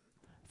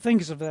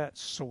things of that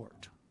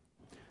sort.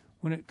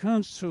 When it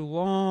comes to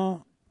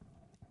law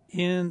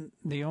in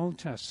the Old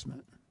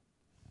Testament,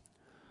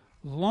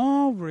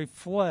 law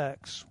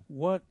reflects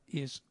what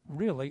is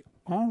really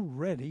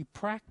already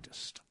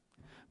practiced.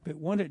 But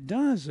what it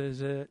does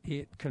is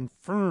it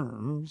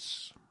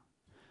confirms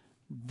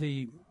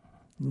the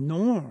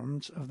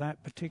norms of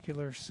that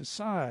particular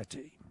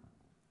society.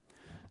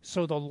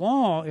 So the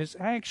law is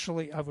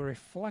actually a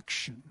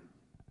reflection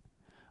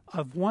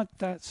of what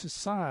that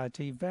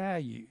society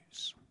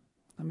values.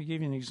 Let me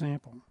give you an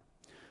example.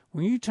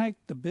 When you take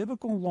the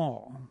biblical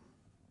law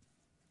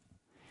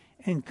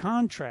and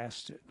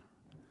contrast it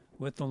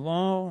with the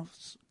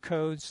laws,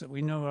 codes that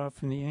we know of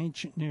from the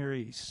ancient Near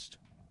East,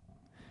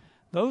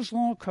 those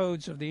law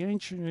codes of the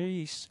ancient Near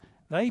East,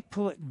 they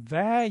put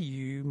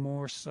value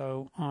more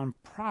so on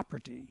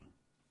property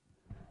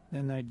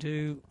than they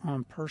do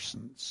on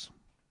persons.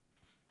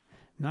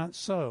 Not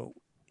so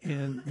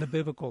in the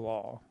biblical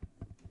law.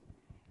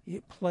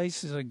 It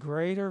places a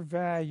greater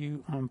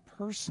value on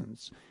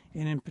persons,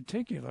 and in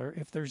particular,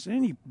 if there's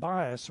any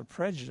bias or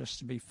prejudice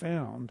to be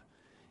found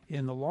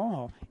in the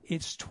law,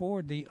 it's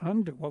toward the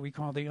what we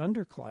call the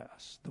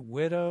underclass, the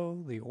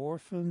widow, the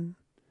orphan,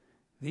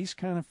 these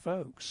kind of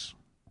folks.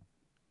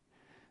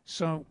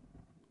 So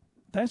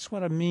that's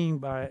what I mean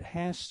by it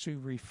has to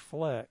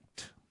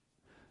reflect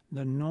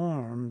the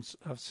norms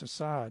of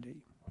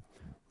society.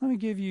 Let me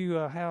give you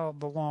how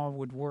the law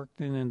would work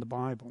then in the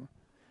Bible.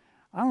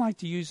 I like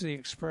to use the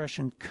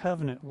expression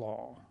covenant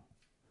law,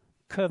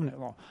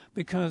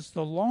 because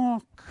the law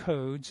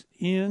codes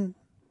in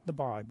the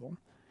Bible,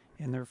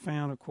 and they're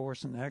found, of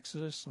course, in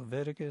Exodus,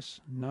 Leviticus,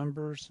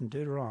 Numbers, and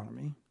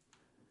Deuteronomy.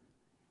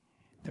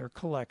 They're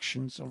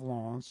collections of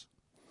laws.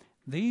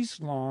 These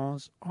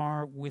laws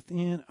are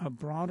within a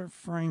broader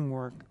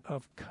framework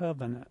of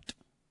covenant.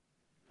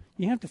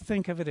 You have to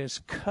think of it as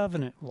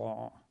covenant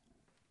law.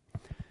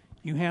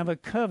 You have a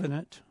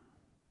covenant,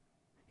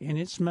 and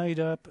it's made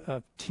up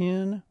of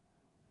 10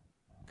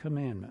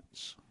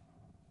 commandments.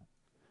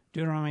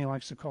 Deuteronomy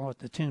likes to call it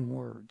the 10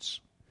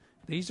 words.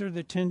 These are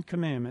the 10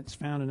 commandments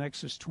found in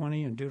Exodus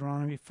 20 and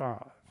Deuteronomy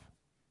 5.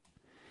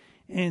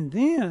 And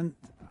then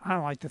I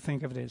like to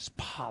think of it as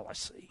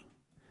policy.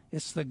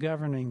 It's the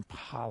governing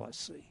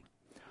policy.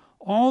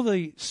 All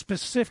the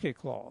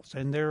specific laws,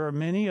 and there are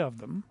many of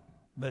them,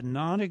 but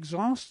not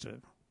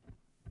exhaustive.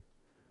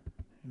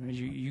 I mean,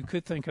 you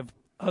could think of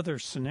other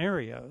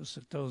scenarios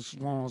that those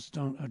laws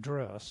don't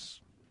address.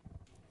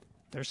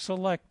 They're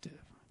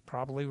selective,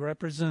 probably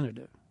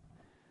representative.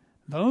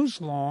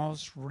 Those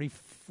laws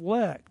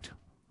reflect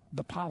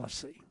the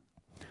policy.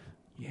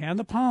 You have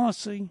the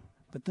policy,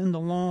 but then the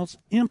laws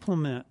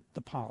implement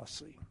the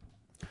policy.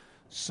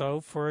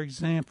 So, for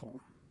example,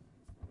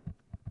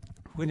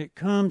 when it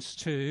comes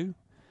to,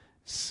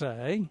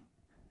 say,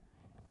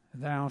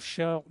 thou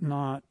shalt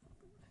not,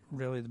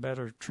 really the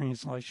better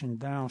translation,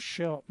 thou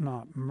shalt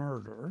not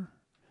murder,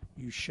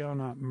 you shall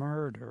not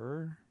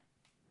murder,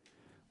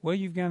 well,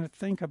 you've got to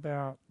think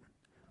about,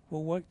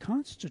 well, what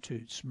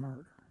constitutes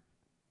murder?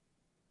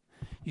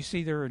 You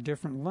see, there are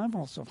different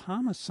levels of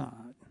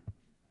homicide.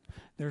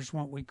 There's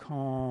what we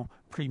call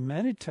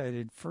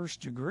premeditated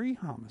first-degree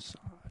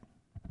homicide.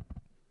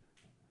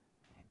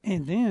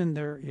 And then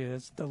there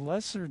is the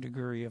lesser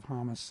degree of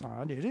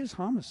homicide. It is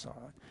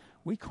homicide.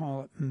 We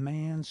call it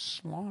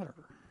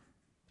manslaughter.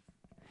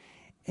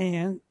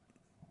 And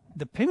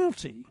the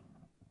penalty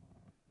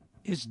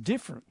is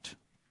different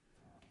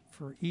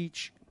for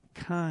each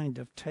kind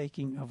of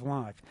taking of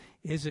life.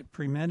 Is it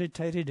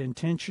premeditated,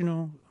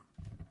 intentional,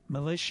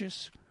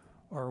 malicious,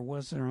 or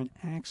was there an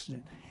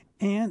accident?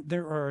 And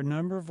there are a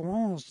number of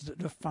laws that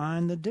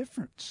define the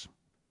difference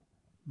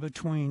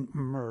between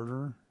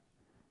murder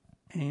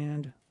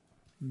and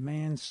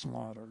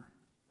manslaughter.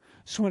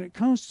 So when it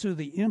comes to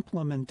the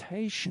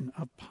implementation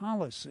of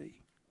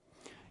policy,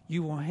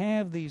 you will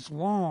have these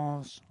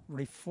laws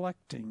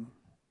reflecting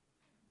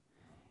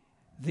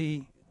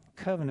the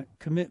covenant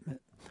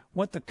commitment.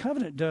 What the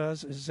covenant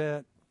does is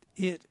that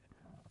it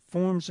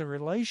forms a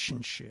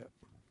relationship.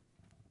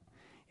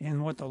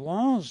 And what the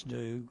laws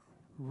do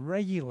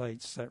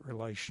regulates that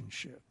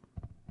relationship.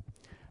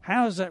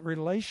 How is that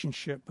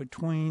relationship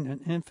between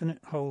an infinite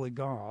holy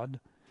God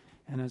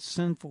and a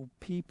sinful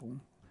people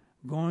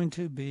going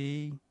to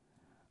be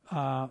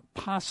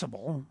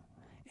possible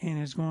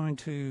and is going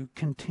to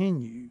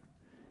continue?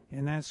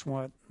 And that's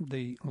what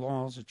the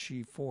laws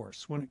achieve for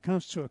us. When it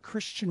comes to a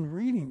Christian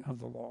reading of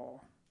the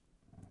law,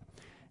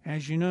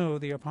 as you know,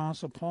 the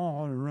Apostle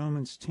Paul in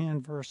Romans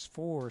 10, verse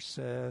 4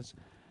 says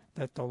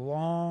that the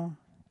law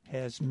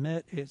has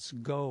met its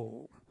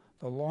goal.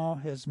 The law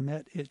has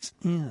met its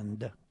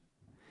end.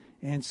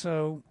 And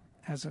so,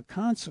 as a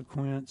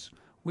consequence,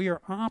 we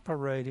are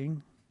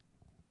operating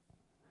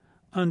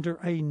under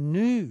a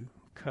new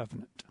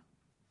covenant.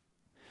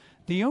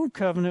 The old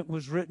covenant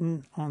was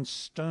written on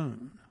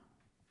stone.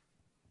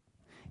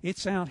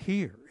 It's out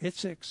here.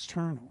 It's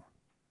external.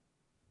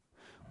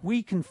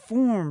 We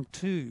conform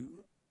to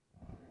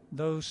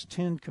those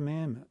 10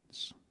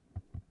 commandments.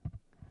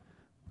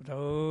 But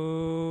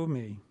oh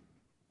me,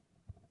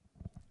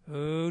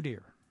 oh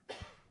dear,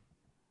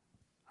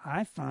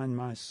 I find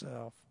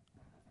myself,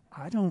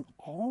 I don't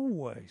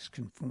always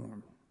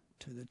conform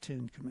to the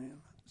 10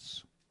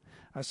 commandments.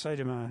 I say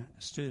to my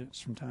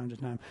students from time to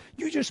time,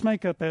 you just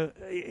make up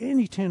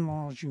any 10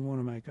 laws you want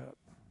to make up.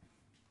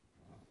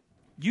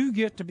 You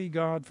get to be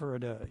God for a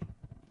day.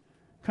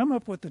 Come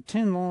up with the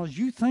 10 laws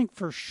you think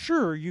for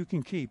sure you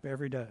can keep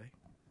every day.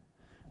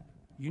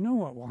 You know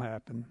what will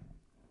happen.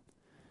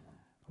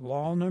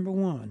 Law number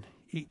 1,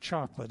 eat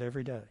chocolate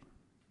every day.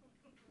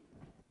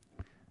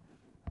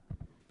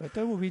 But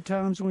there will be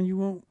times when you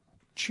won't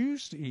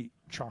choose to eat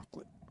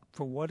chocolate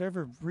for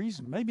whatever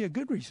reason, maybe a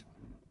good reason.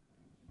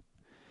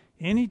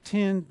 Any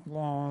 10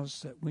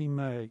 laws that we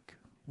make,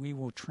 we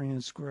will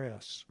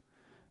transgress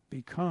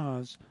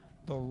because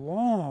the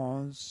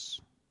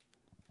laws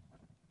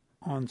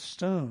on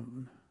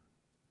stone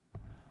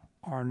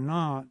are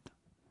not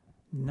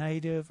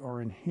native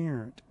or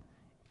inherent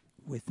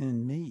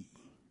within me.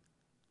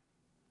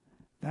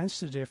 That's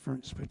the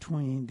difference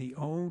between the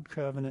old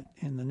covenant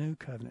and the new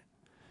covenant.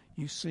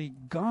 You see,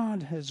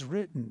 God has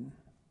written,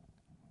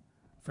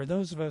 for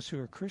those of us who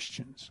are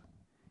Christians,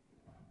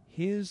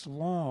 His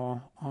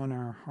law on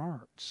our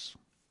hearts.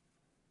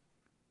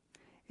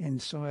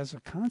 And so as a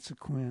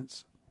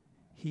consequence,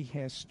 He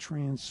has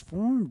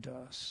transformed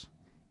us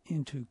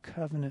into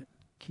covenant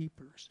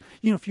keepers.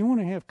 You know, if you want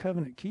to have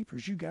covenant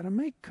keepers, you've got to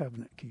make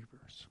covenant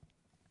keepers.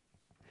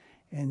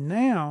 And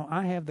now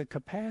I have the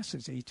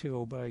capacity to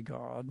obey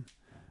God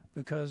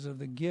because of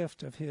the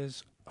gift of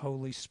His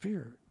Holy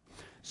Spirit.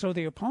 So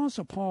the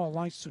Apostle Paul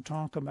likes to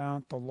talk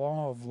about the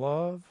law of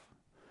love,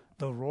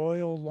 the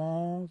royal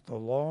law, the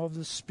law of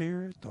the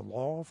Spirit, the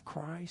law of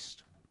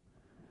Christ.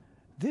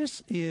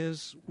 This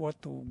is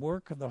what the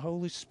work of the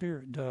Holy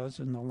Spirit does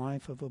in the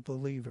life of a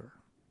believer.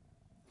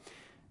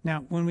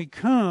 Now, when we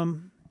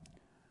come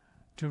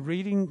to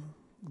reading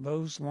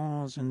those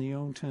laws in the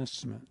Old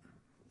Testament,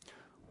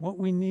 what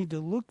we need to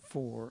look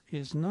for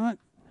is not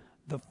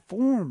the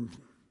form,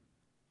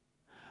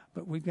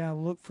 but we've got to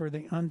look for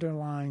the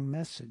underlying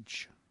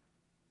message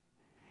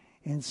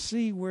and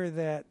see where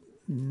that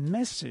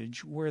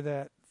message, where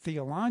that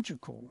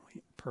theological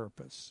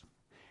purpose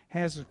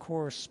has a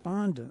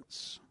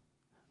correspondence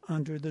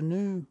under the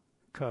new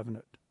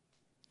covenant,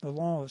 the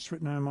law that's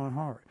written on my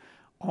heart.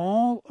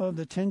 All of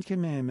the Ten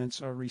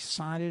Commandments are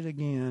recited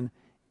again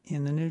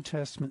in the New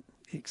Testament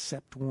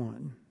except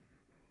one.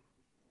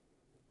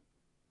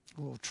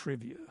 A little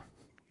trivia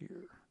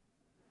here.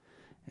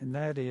 And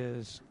that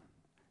is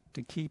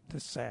to keep the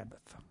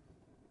Sabbath.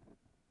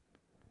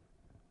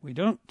 We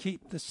don't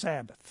keep the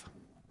Sabbath.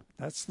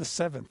 That's the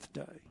seventh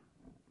day.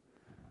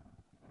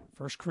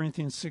 1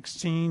 Corinthians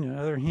 16 and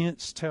other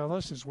hints tell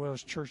us, as well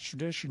as church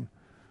tradition,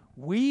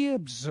 we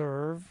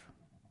observe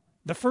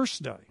the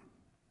first day.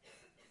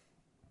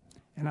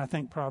 And I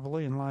think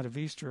probably in light of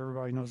Easter,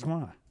 everybody knows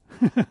why.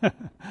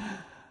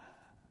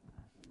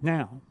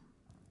 Now,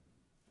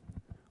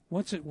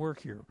 what's at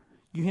work here?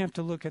 You have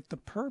to look at the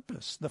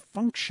purpose, the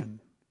function,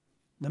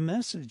 the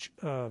message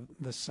of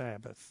the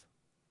Sabbath.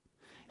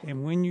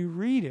 And when you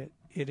read it,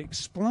 it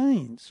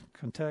explains,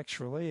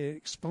 contextually, it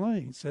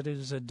explains that it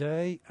is a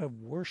day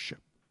of worship.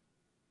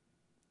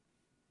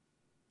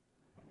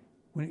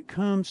 When it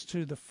comes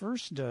to the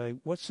first day,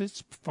 what's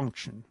its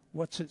function?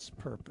 What's its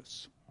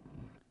purpose?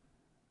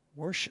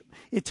 Worship.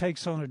 It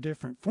takes on a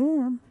different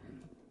form.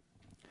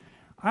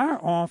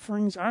 Our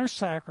offerings, our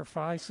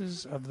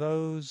sacrifices of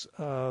those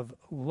of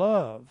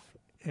love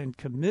and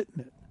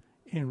commitment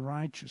in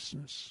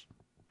righteousness.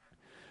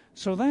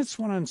 So that's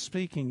what I'm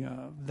speaking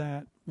of,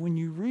 that when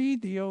you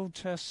read the Old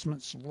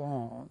Testament's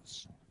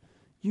laws,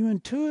 you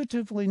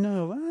intuitively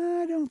know,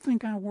 I don't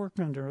think I work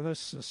under this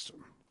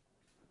system.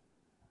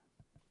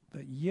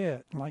 But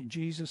yet, like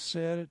Jesus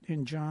said it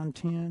in John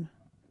 10,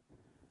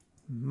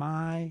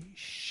 my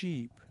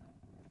sheep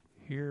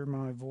hear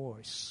my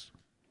voice.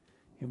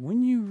 And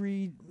when you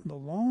read the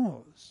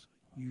laws,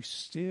 you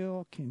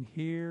still can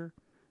hear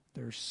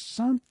there's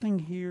something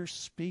here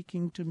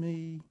speaking to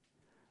me.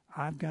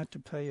 I've got to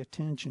pay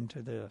attention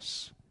to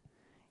this.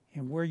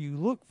 And where you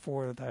look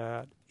for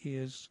that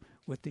is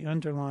with the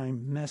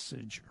underlying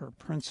message or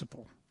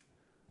principle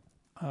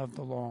of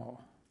the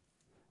law.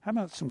 How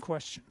about some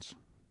questions?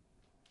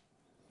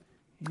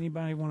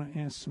 Anybody want to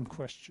ask some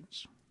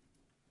questions?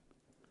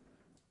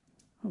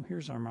 Oh,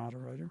 here's our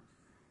moderator.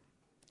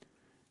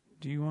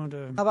 Do you want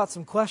to... How about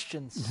some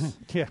questions?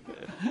 Yeah.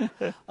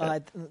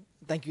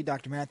 Thank you,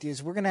 Dr.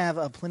 Matthews. We're going to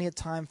have plenty of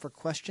time for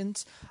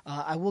questions.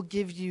 I will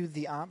give you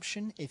the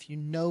option. If you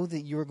know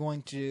that you're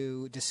going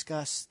to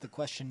discuss the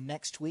question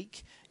next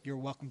week, you're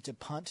welcome to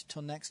punt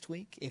till next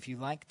week if you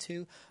like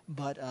to.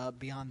 But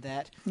beyond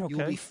that, you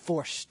will be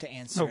forced to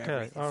answer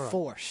everything. All right.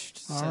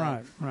 Forced.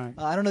 All right.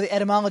 I don't know the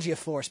etymology of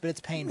force, but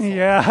it's painful.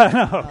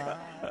 Yeah,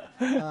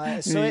 I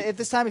know. So at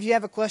this time, if you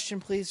have a question,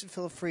 please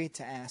feel free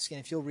to ask. And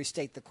if you'll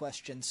restate the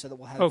question so that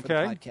we'll have it for the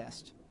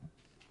podcast.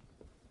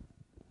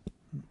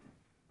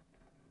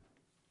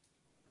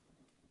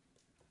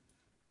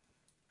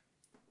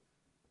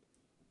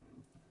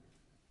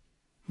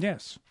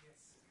 Yes.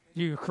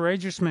 You're a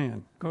courageous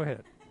man. Go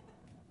ahead.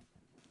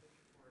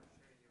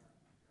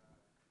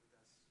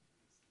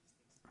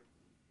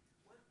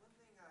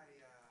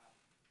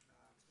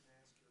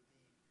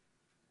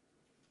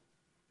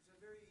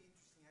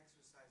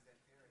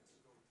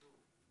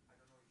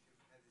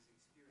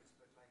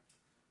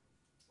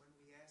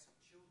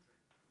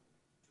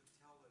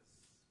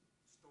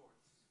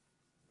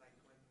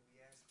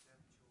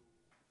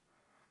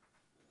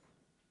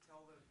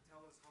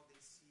 Tell us how they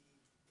see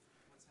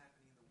what's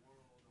happening in the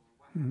world or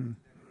what Mm-hmm.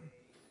 happened to their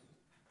day.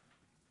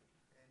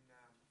 And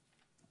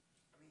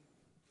I mean,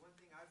 one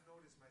thing I've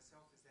noticed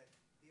myself is that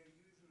they're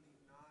usually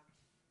not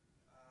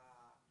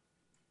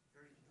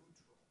very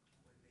neutral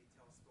when they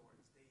tell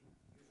stories. They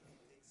usually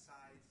take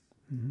sides,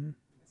 Mm-hmm.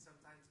 and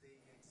sometimes they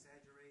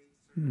exaggerate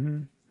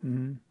certain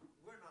things.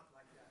 We're not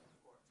like that, of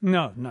course.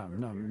 No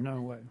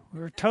way.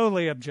 We're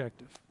totally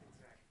objective.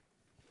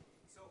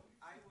 So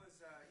I was,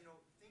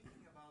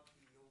 thinking about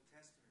the Old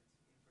Testament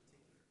in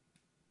particular,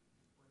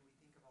 when we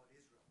think about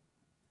Israel.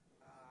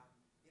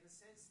 In a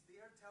sense,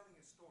 they are telling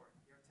a story.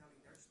 They are telling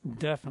their story.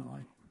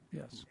 Definitely,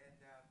 yes. And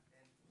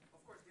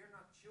of course, they're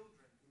not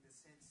children in the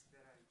sense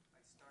that I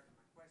started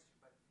my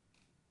question,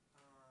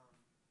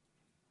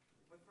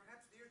 but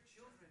perhaps they're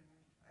children.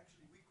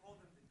 Actually, we call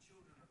them the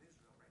children of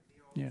Israel, right?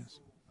 They also, Yes.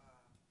 they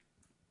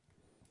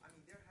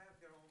have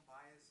their own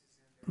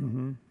biases and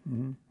their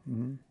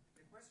Mm-hmm.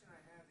 The question I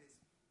have is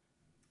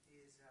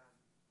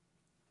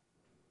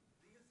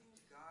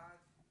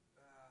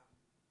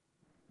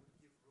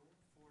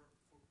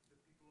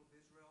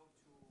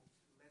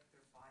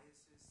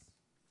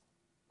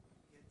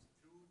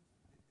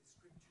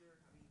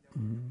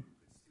Mm-hmm.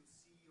 could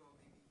still see or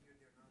maybe hear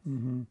their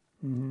announcement.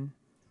 Mm-hmm.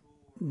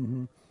 Mm-hmm.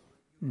 Mm-hmm.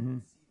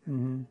 Mm-hmm.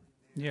 Mm-hmm.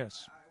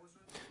 Yes.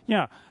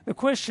 Yeah. The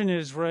question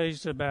is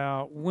raised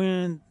about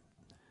when.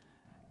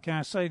 Can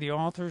I say the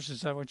authors?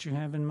 Is that what you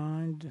have in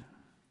mind?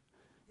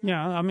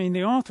 Yeah. I mean,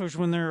 the authors,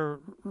 when they're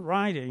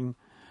writing,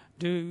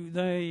 do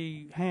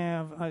they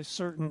have a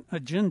certain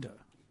agenda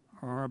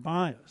or a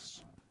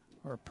bias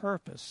or a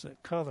purpose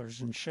that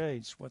colors and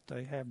shades what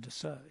they have to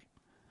say?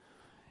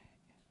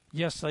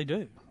 Yes, they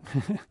do.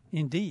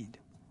 Indeed.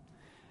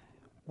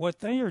 What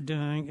they are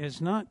doing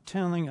is not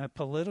telling a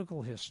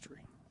political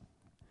history.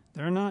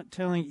 They're not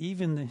telling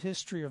even the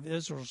history of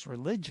Israel's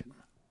religion.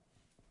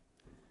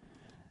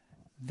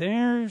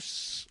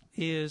 Theirs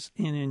is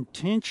an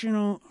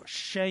intentional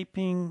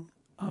shaping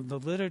of the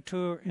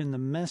literature and the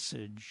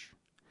message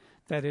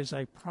that is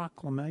a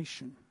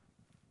proclamation.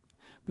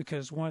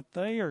 Because what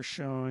they are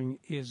showing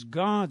is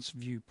God's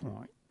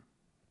viewpoint.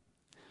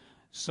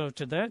 So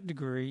to that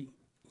degree,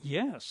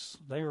 yes,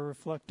 they are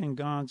reflecting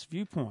God's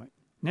viewpoint.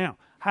 Now,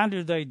 how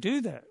do they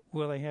do that?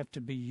 Well, they have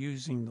to be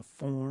using the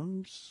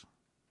forms.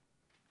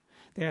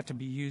 They have to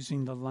be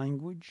using the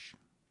language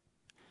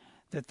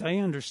that they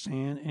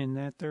understand and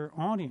that their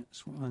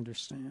audience will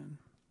understand.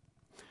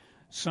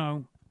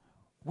 So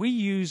we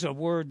use a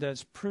word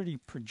that's pretty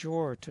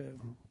pejorative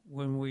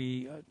when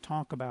we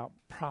talk about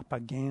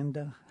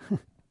propaganda.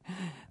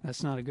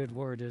 That's not a good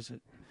word, is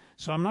it?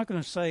 So I'm not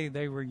going to say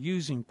they were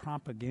using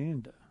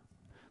propaganda,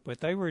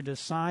 but they were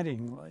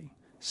decidedly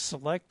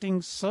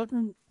selecting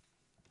certain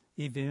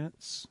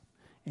events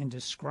and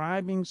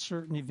describing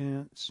certain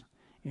events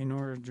in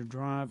order to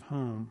drive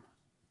home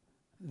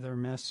their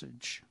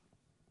message.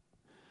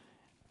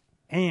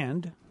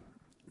 And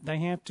they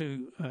have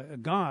to,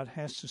 God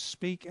has to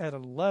speak at a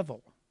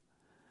level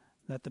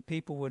that the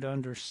people would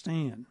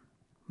understand.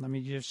 Let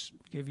me just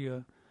give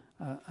you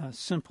a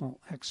simple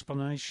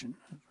explanation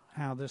of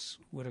how this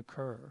would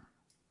occur.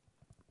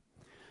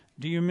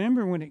 Do you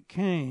remember when it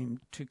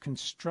came to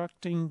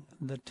constructing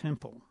the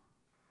temple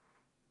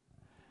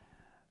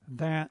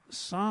that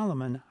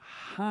Solomon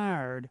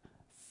hired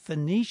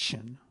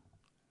Phoenician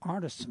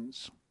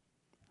artisans,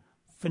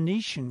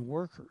 Phoenician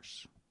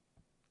workers,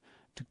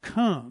 to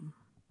come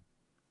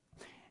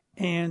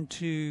and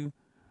to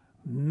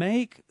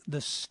make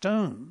the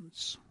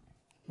stones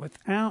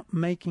without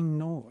making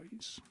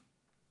noise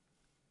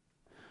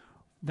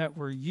that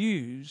were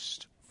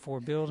used for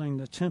building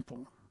the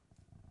temple?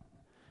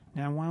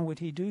 Now, why would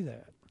he do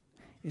that?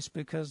 It's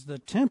because the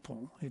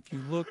temple, if you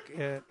look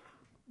at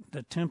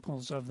the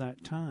temples of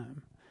that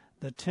time,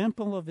 the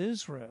temple of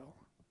Israel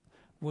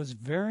was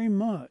very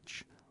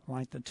much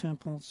like the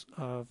temples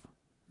of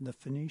the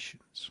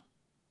Phoenicians.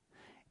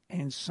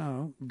 And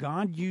so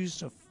God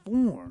used a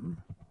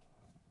form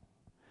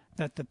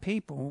that the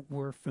people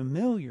were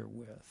familiar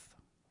with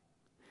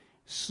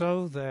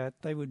so that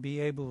they would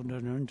be able to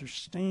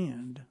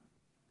understand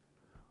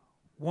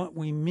what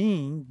we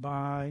mean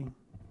by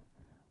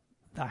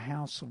the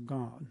house of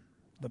God,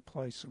 the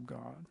place of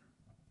God.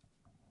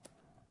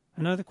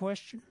 Another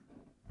question?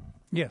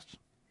 Yes.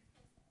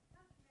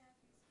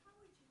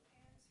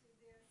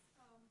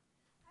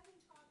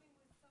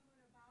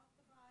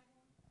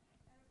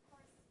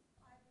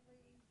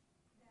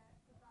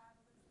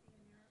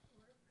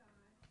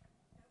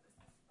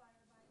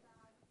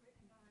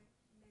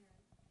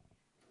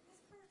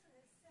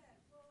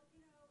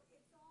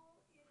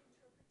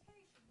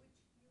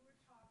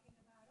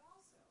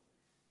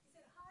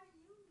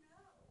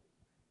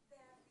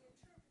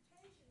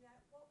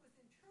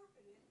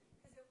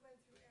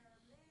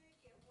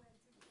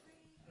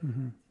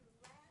 Mm-hmm.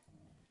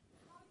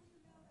 How do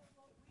you know that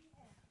what we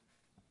have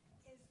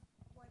is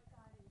what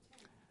God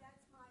intended?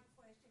 That's my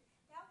question.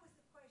 That was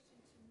the question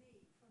to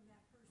me from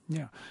that person.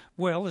 Yeah.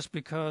 Well, it's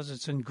because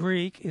it's in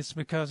Greek. It's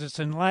because it's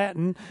in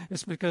Latin.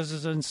 It's because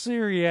it's in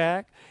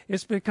Syriac.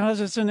 It's because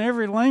it's in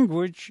every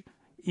language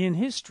in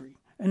history.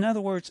 In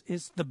other words,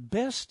 it's the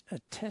best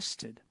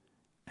attested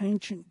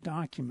ancient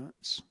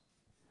documents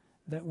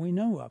that we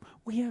know of.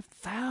 We have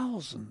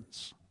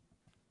thousands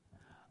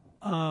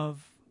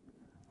of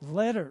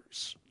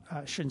letters,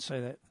 I shouldn't say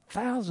that,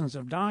 thousands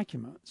of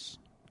documents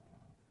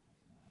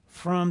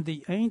from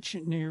the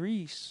ancient Near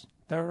East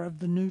that are of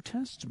the New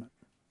Testament.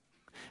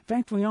 In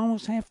fact, we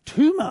almost have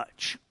too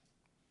much.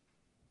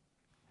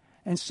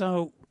 And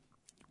so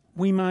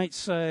we might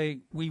say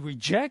we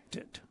reject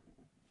it,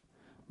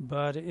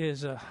 but it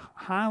is a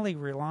highly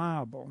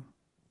reliable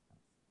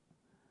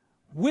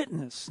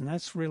witness, and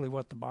that's really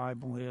what the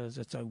Bible is.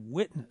 It's a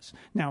witness.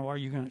 Now, are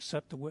you going to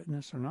accept the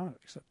witness or not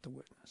accept the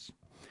witness?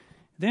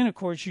 Then, of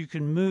course, you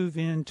can move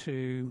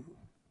into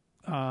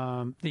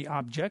the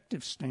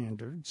objective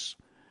standards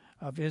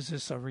of, is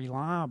this a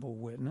reliable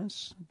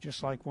witness,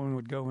 just like one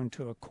would go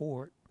into a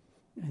court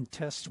and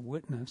test a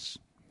witness.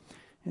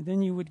 And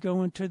then you would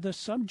go into the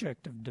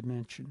subjective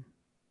dimension.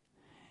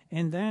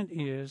 And that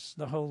is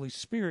the Holy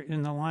Spirit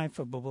in the life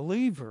of a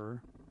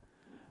believer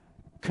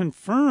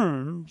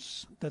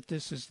confirms that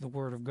this is the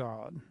Word of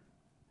God.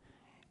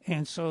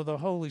 And so the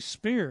Holy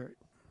Spirit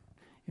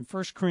In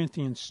 1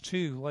 Corinthians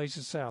 2 lays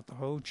this out, the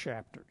whole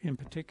chapter, in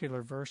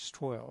particular verse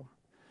 12,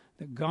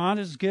 that God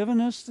has given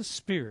us the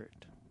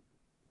Spirit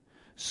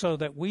so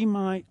that we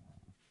might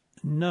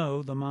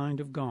know the mind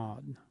of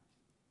God,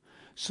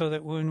 so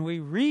that when we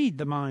read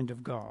the mind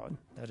of God,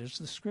 that is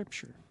the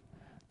Scripture,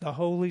 the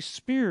Holy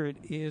Spirit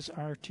is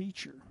our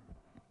teacher.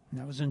 And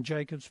that was in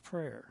Jacob's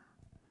prayer,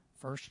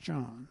 1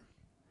 John.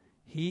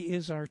 He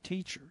is our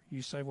teacher.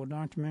 You say, well,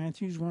 Dr.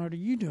 Matthews, what are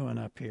you doing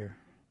up here?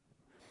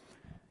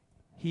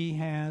 He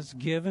has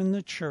given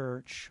the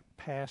church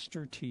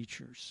pastor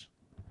teachers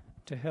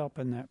to help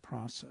in that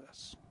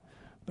process.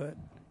 But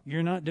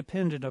you're not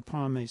dependent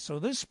upon me. So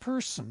this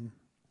person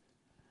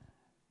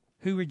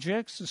who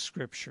rejects the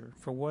Scripture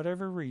for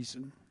whatever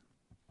reason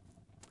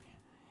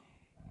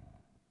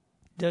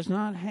does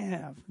not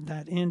have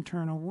that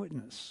internal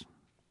witness.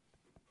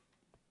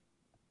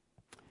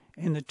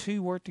 And the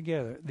two work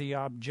together. The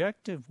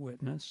objective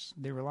witness,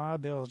 the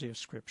reliability of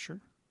Scripture,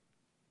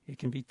 it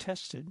can be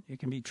tested, it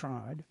can be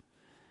tried,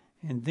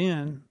 and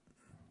then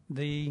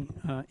the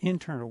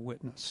internal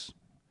witness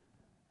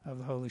of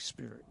the Holy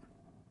Spirit.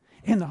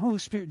 And the Holy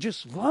Spirit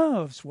just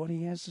loves what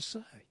He has to say.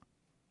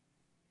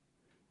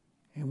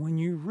 And when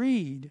you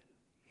read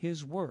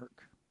His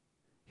work,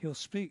 He'll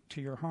speak to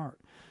your heart.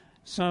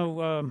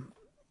 So,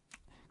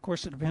 of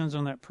course, it depends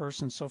on that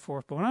person and so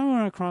forth. But when I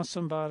run across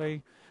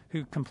somebody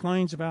who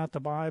complains about the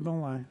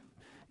Bible, I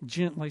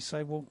gently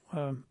say, well,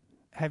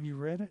 have you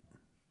read it?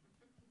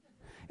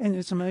 And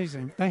it's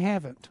amazing. They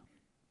haven't,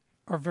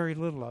 or very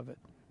little of it.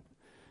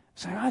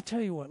 Say, I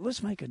tell you what,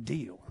 let's make a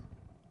deal.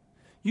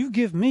 You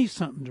give me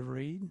something to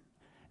read,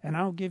 and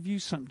I'll give you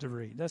something to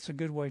read. That's a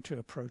good way to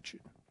approach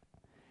it.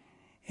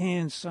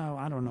 And so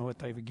I don't know what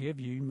they would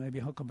give you, maybe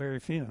Huckleberry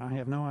Finn. I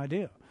have no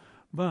idea.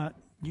 But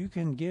you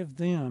can give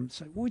them,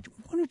 say, why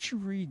don't you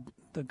read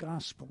the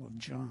Gospel of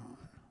John?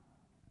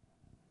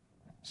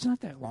 It's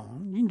not that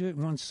long. You can do it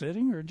in one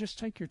sitting, or just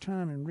take your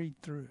time and read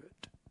through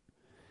it.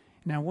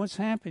 Now, what's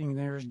happening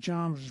there is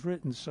John was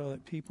written so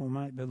that people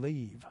might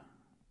believe.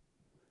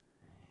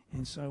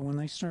 And so when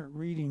they start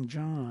reading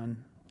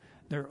John,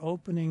 they're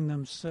opening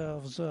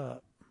themselves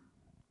up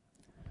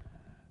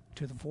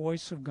to the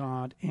voice of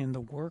God and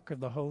the work of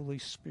the Holy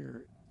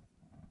Spirit.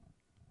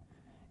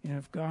 And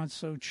if God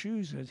so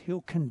chooses, He'll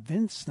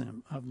convince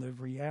them of the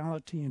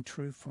reality and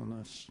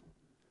truthfulness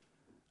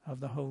of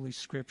the Holy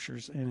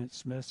Scriptures and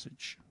its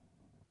message.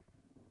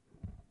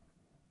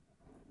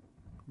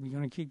 Are we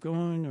going to keep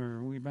going, or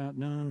are we about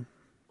done?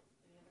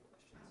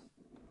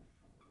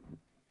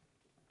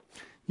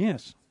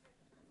 Yes.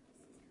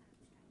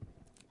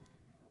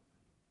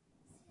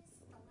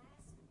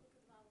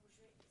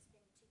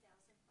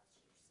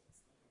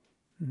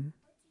 Mm-hmm.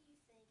 What do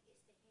you think is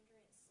the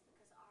hindrance,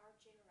 because our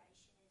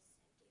generation is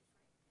so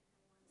different than the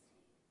ones who...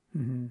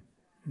 Mm-hmm.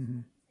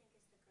 Mm-hmm. What do you think is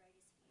the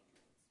greatest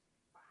hindrance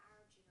for our generation? When I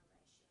say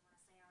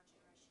our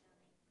generation,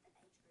 I mean the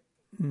age group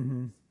that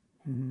Mm-hmm.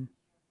 Mm-hmm.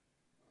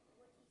 What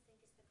do you think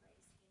is the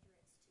greatest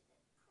hindrance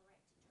to the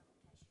correct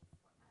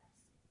interpretation for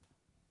us?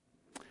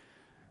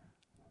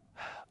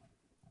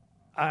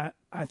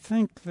 I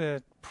think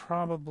that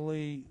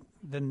probably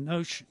the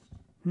notion...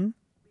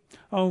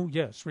 Oh,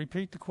 yes.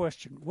 Repeat the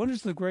question. What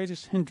is the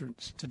greatest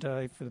hindrance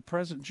today for the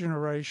present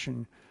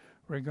generation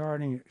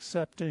regarding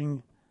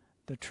accepting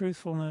the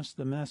truthfulness,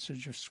 the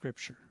message of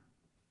Scripture?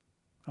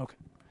 Okay.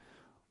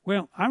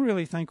 Well, I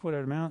really think what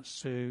it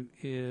amounts to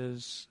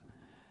is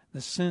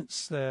the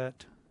sense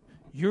that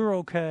you're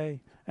okay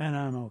and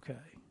I'm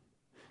okay.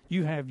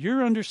 You have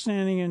your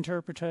understanding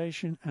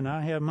interpretation and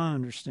I have my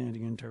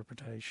understanding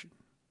interpretation.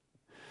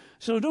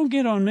 So don't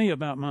get on me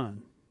about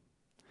mine.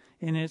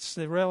 And it's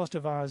the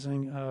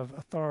relativizing of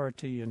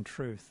authority and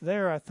truth.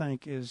 There, I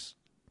think, is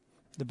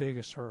the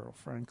biggest hurdle,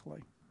 frankly.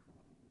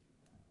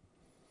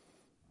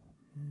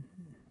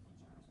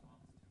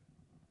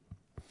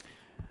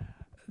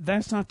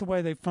 That's not the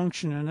way they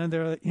function in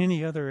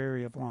any other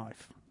area of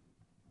life.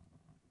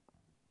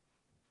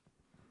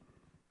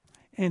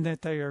 And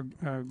that they are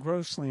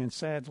grossly and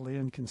sadly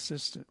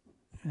inconsistent.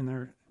 And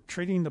they're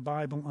treating the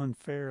Bible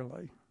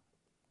unfairly.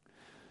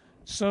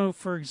 So,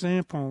 for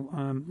example...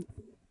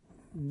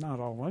 not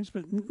always,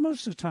 but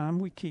most of the time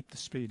we keep the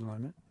speed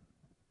limit.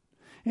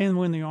 And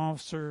when the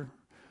officer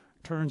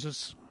turns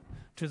us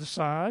to the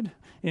side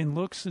and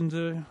looks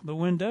into the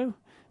window,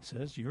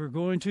 says, you're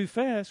going too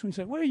fast. We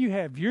say, well, you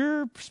have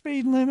your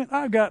speed limit.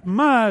 I've got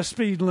my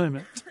speed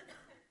limit.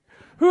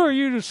 Who are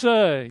you to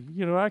say?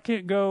 I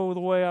can't go the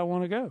way I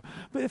want to go.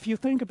 But if you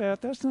think about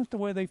it, that's not the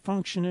way they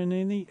function in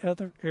any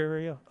other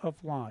area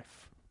of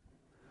life.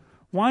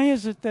 Why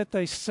is it that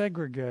they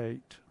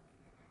segregate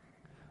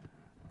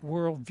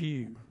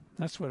worldview?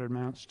 That's what it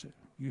amounts to.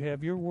 You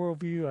have your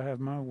worldview, I have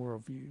my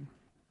worldview.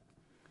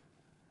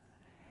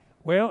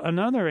 Well,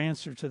 another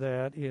answer to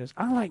that is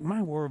I like my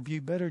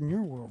worldview better than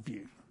your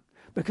worldview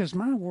because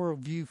my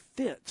worldview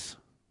fits.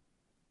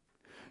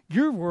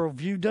 Your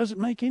worldview doesn't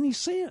make any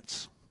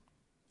sense.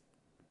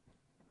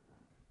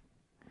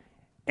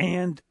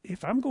 And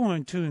if I'm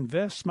going to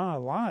invest my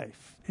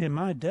life and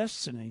my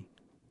destiny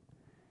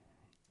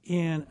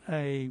in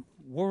a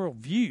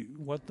worldview,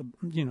 what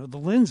the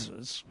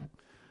lenses,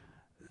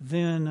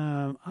 then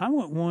I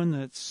want one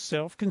that's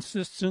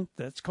self-consistent,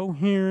 that's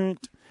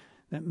coherent,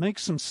 that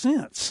makes some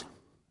sense.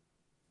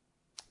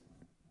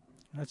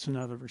 That's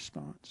another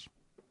response.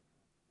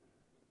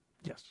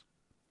 Yes.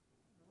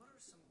 What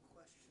are some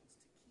questions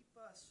to keep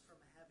us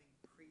from having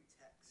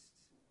pretext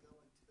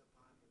going to the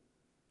Bible?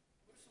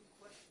 What are some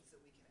questions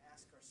that we can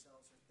ask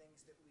ourselves, or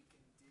things that we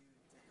can do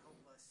to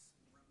help us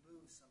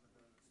remove some of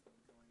those when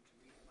going to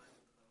read the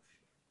Bible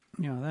devotion?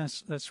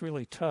 That's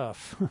really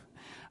tough.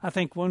 I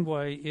think one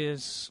way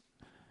is,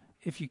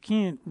 if you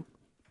can't...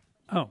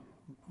 Oh,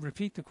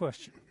 repeat the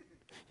question.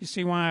 You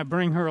see why I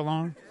bring her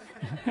along?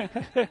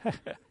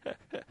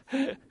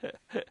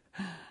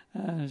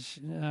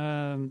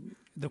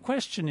 The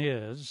question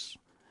is,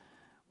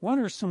 what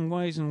are some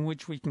ways in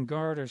which we can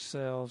guard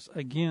ourselves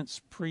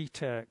against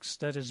pretext,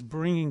 that is,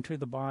 bringing to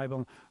the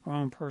Bible our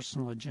own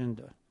personal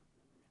agenda?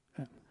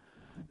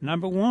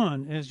 Number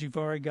one is you've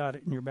already got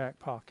it in your back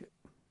pocket.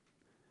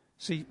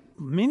 See,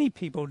 many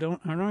people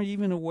are not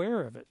even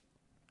aware of it,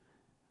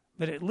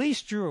 but at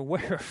least you're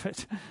aware of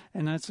it,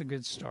 and that's a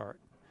good start.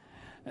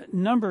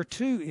 Number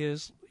two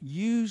is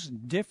use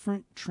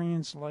different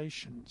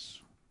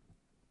translations.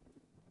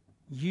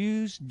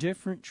 Use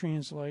different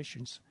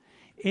translations.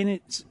 And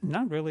it's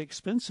not really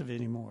expensive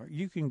anymore.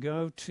 You can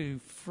go to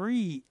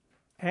free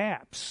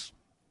apps.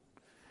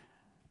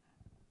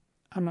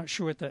 I'm not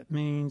sure what that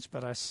means,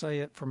 but I say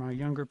it for my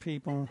younger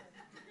people.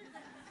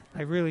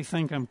 I really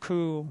think I'm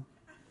cool.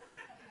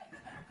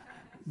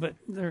 But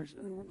there's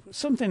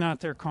something out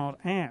there called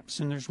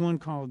apps, and there's one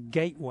called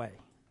Gateway.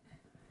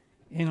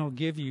 And it'll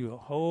give you a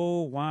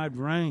whole wide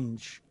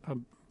range of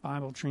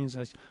Bible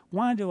translations.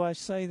 Why do I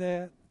say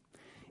that?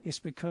 It's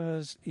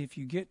because if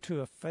you get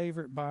to a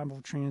favorite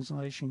Bible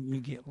translation,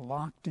 you get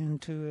locked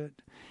into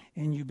it,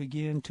 and you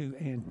begin to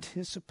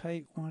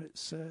anticipate what it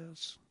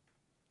says.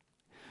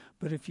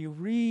 But if you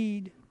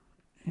read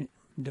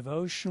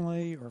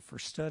devotionally or for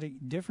study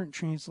different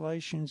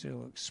translations,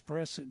 it'll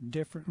express it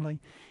differently,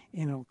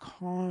 and it'll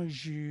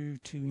cause you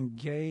to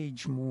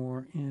engage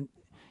more.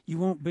 You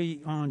won't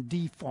be on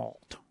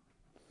default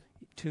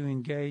to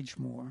engage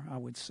more, I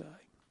would say.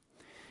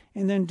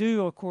 And then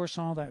do, of course,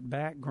 all that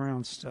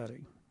background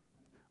study.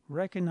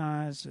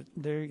 Recognize that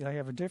they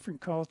have a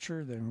different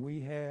culture than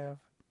we have.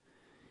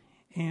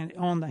 And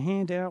on the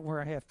handout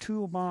where I have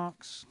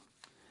toolbox,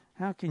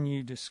 how can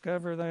you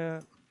discover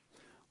that?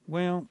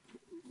 Well,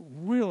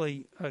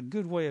 really a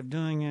good way of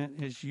doing it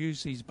is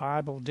use these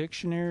Bible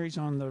dictionaries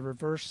on the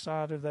reverse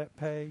side of that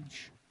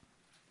page.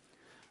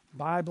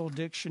 Bible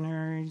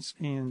dictionaries,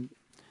 and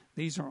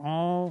these are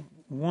all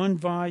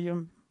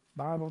one-volume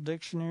Bible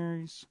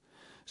dictionaries.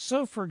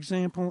 So, for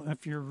example,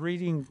 if you're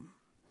reading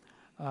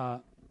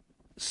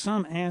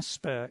some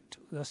aspect,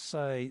 let's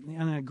say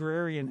an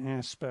agrarian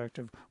aspect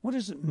of what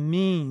does it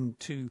mean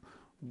to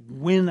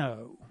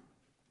winnow?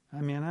 I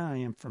mean, I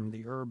am from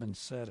the urban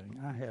setting.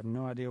 I have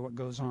no idea what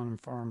goes on in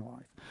farm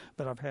life,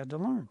 but I've had to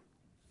learn.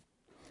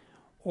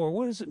 Or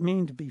what does it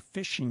mean to be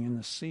fishing in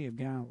the Sea of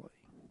Galilee?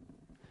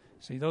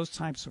 See, those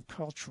types of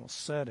cultural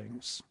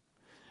settings.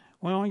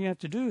 Well, all you have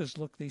to do is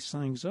look these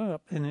things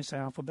up, and it's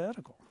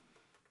alphabetical.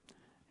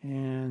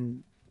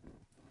 And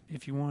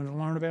if you want to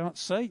learn about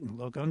Satan,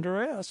 look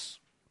under S,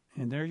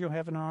 and there you'll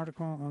have an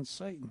article on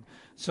Satan.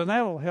 So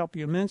that will help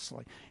you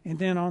immensely. And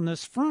then on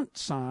this front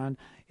side,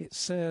 it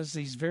says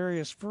these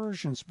various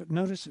versions, but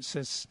notice it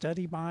says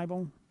Study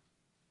Bible.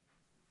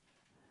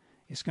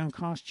 It's going to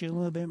cost you a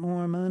little bit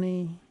more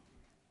money,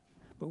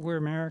 but we're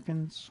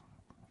Americans.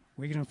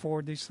 We can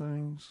afford these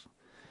things.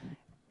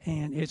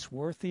 And it's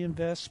worth the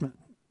investment,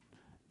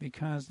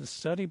 because the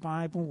Study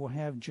Bible will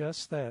have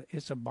just that.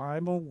 It's a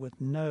Bible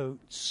with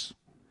notes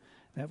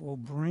that will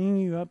bring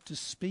you up to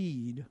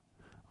speed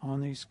on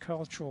these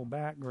cultural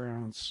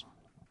backgrounds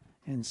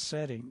and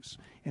settings.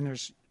 And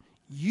there's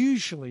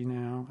usually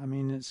now, I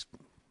mean, it's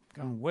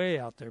gone way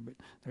out there, but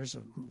there's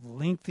a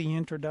lengthy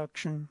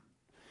introduction.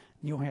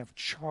 You'll have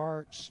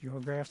charts, you'll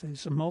have graphs,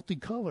 it's a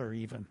multicolor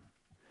even.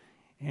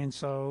 And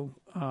so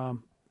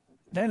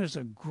that is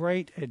a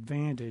great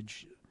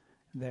advantage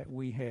that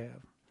we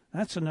have.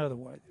 That's another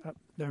way.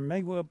 There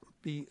may well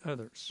be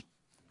others.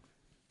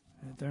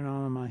 They're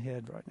not on my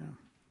head right now.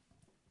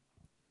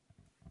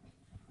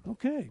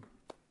 Okay.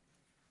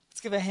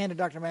 Let's give a hand to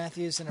Dr.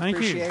 Matthews in Thank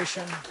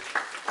appreciation.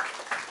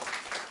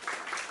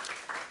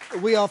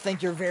 We all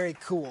think you're very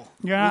cool.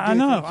 Yeah, I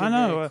know.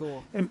 Very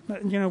cool. And,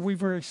 we've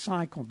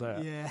recycled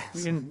that.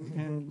 Yes.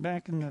 And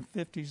back in the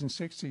 50s and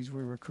 60s,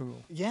 we were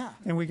cool. Yeah.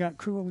 And we got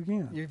cool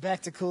again. You're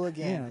back to cool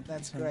again. Yeah,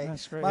 That's great.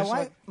 That's great.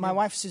 My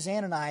wife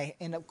Suzanne and I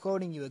end up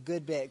quoting you a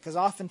good bit, because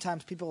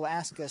oftentimes people will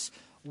ask us,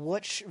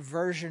 which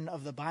version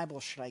of the Bible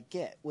should I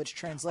get? Which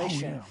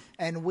translation? Oh,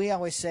 yeah. And we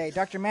always say,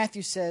 Dr.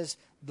 Matthews says,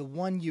 the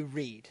one you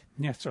read.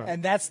 Yeah, that's right.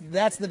 And that's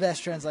the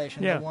best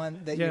translation, the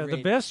one that you read. Yeah,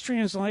 the best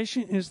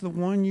translation is the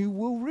one you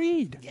will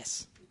read.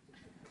 Yes.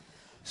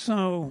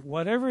 So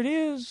whatever it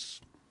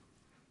is,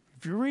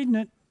 if you're reading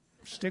it,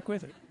 stick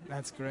with it.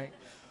 That's great.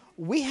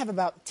 we have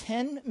about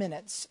 10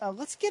 minutes.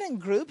 Let's get in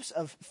groups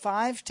of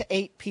 5 to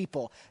 8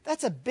 people.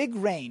 That's a big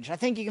range. I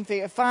think you can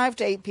figure 5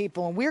 to 8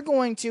 people. And we're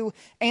going to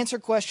answer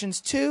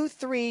questions 2,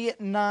 3,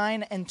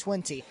 9, and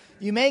 20.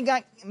 You may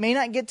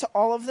not get to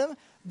all of them,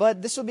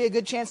 but this will be a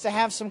good chance to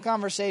have some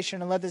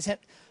conversation and let this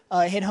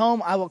hit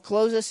home. I will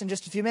close this in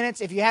just a few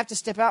minutes. If you have to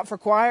step out for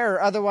choir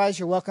or otherwise,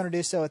 you're welcome to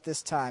do so at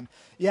this time.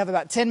 You have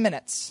about 10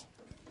 minutes.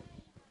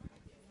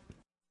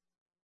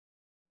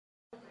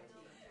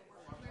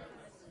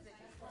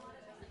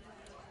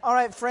 All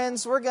right,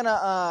 friends, we're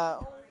gonna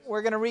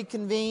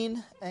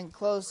reconvene and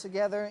close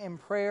together in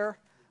prayer.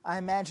 I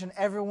imagine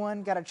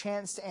everyone got a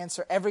chance to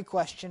answer every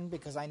question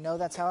because I know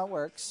that's how it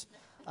works.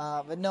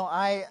 But no,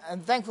 I am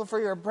thankful for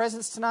your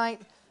presence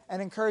tonight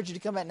and encourage you to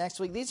come back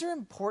next week. These are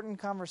important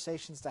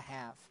conversations to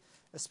have,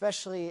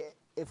 especially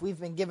if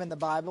we've been given the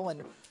Bible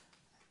and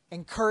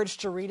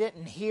encouraged to read it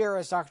and hear,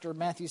 as Dr.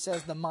 Matthew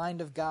says, the mind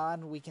of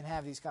God. We can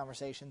have these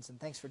conversations, and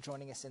thanks for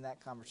joining us in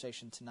that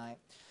conversation tonight.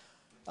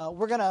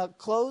 We're going to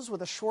close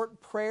with a short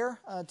prayer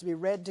to be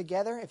read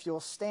together. If you'll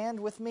stand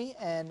with me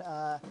and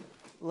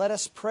let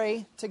us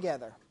pray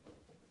together.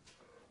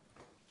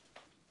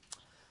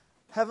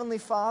 Heavenly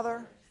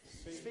Father,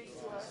 speak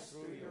to us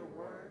through your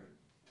word,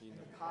 in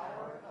the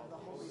power of the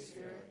Holy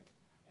Spirit,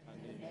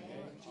 and in the name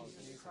of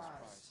Jesus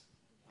Christ.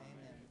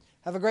 Amen.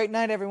 Have a great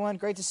night, everyone.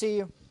 Great to see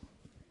you.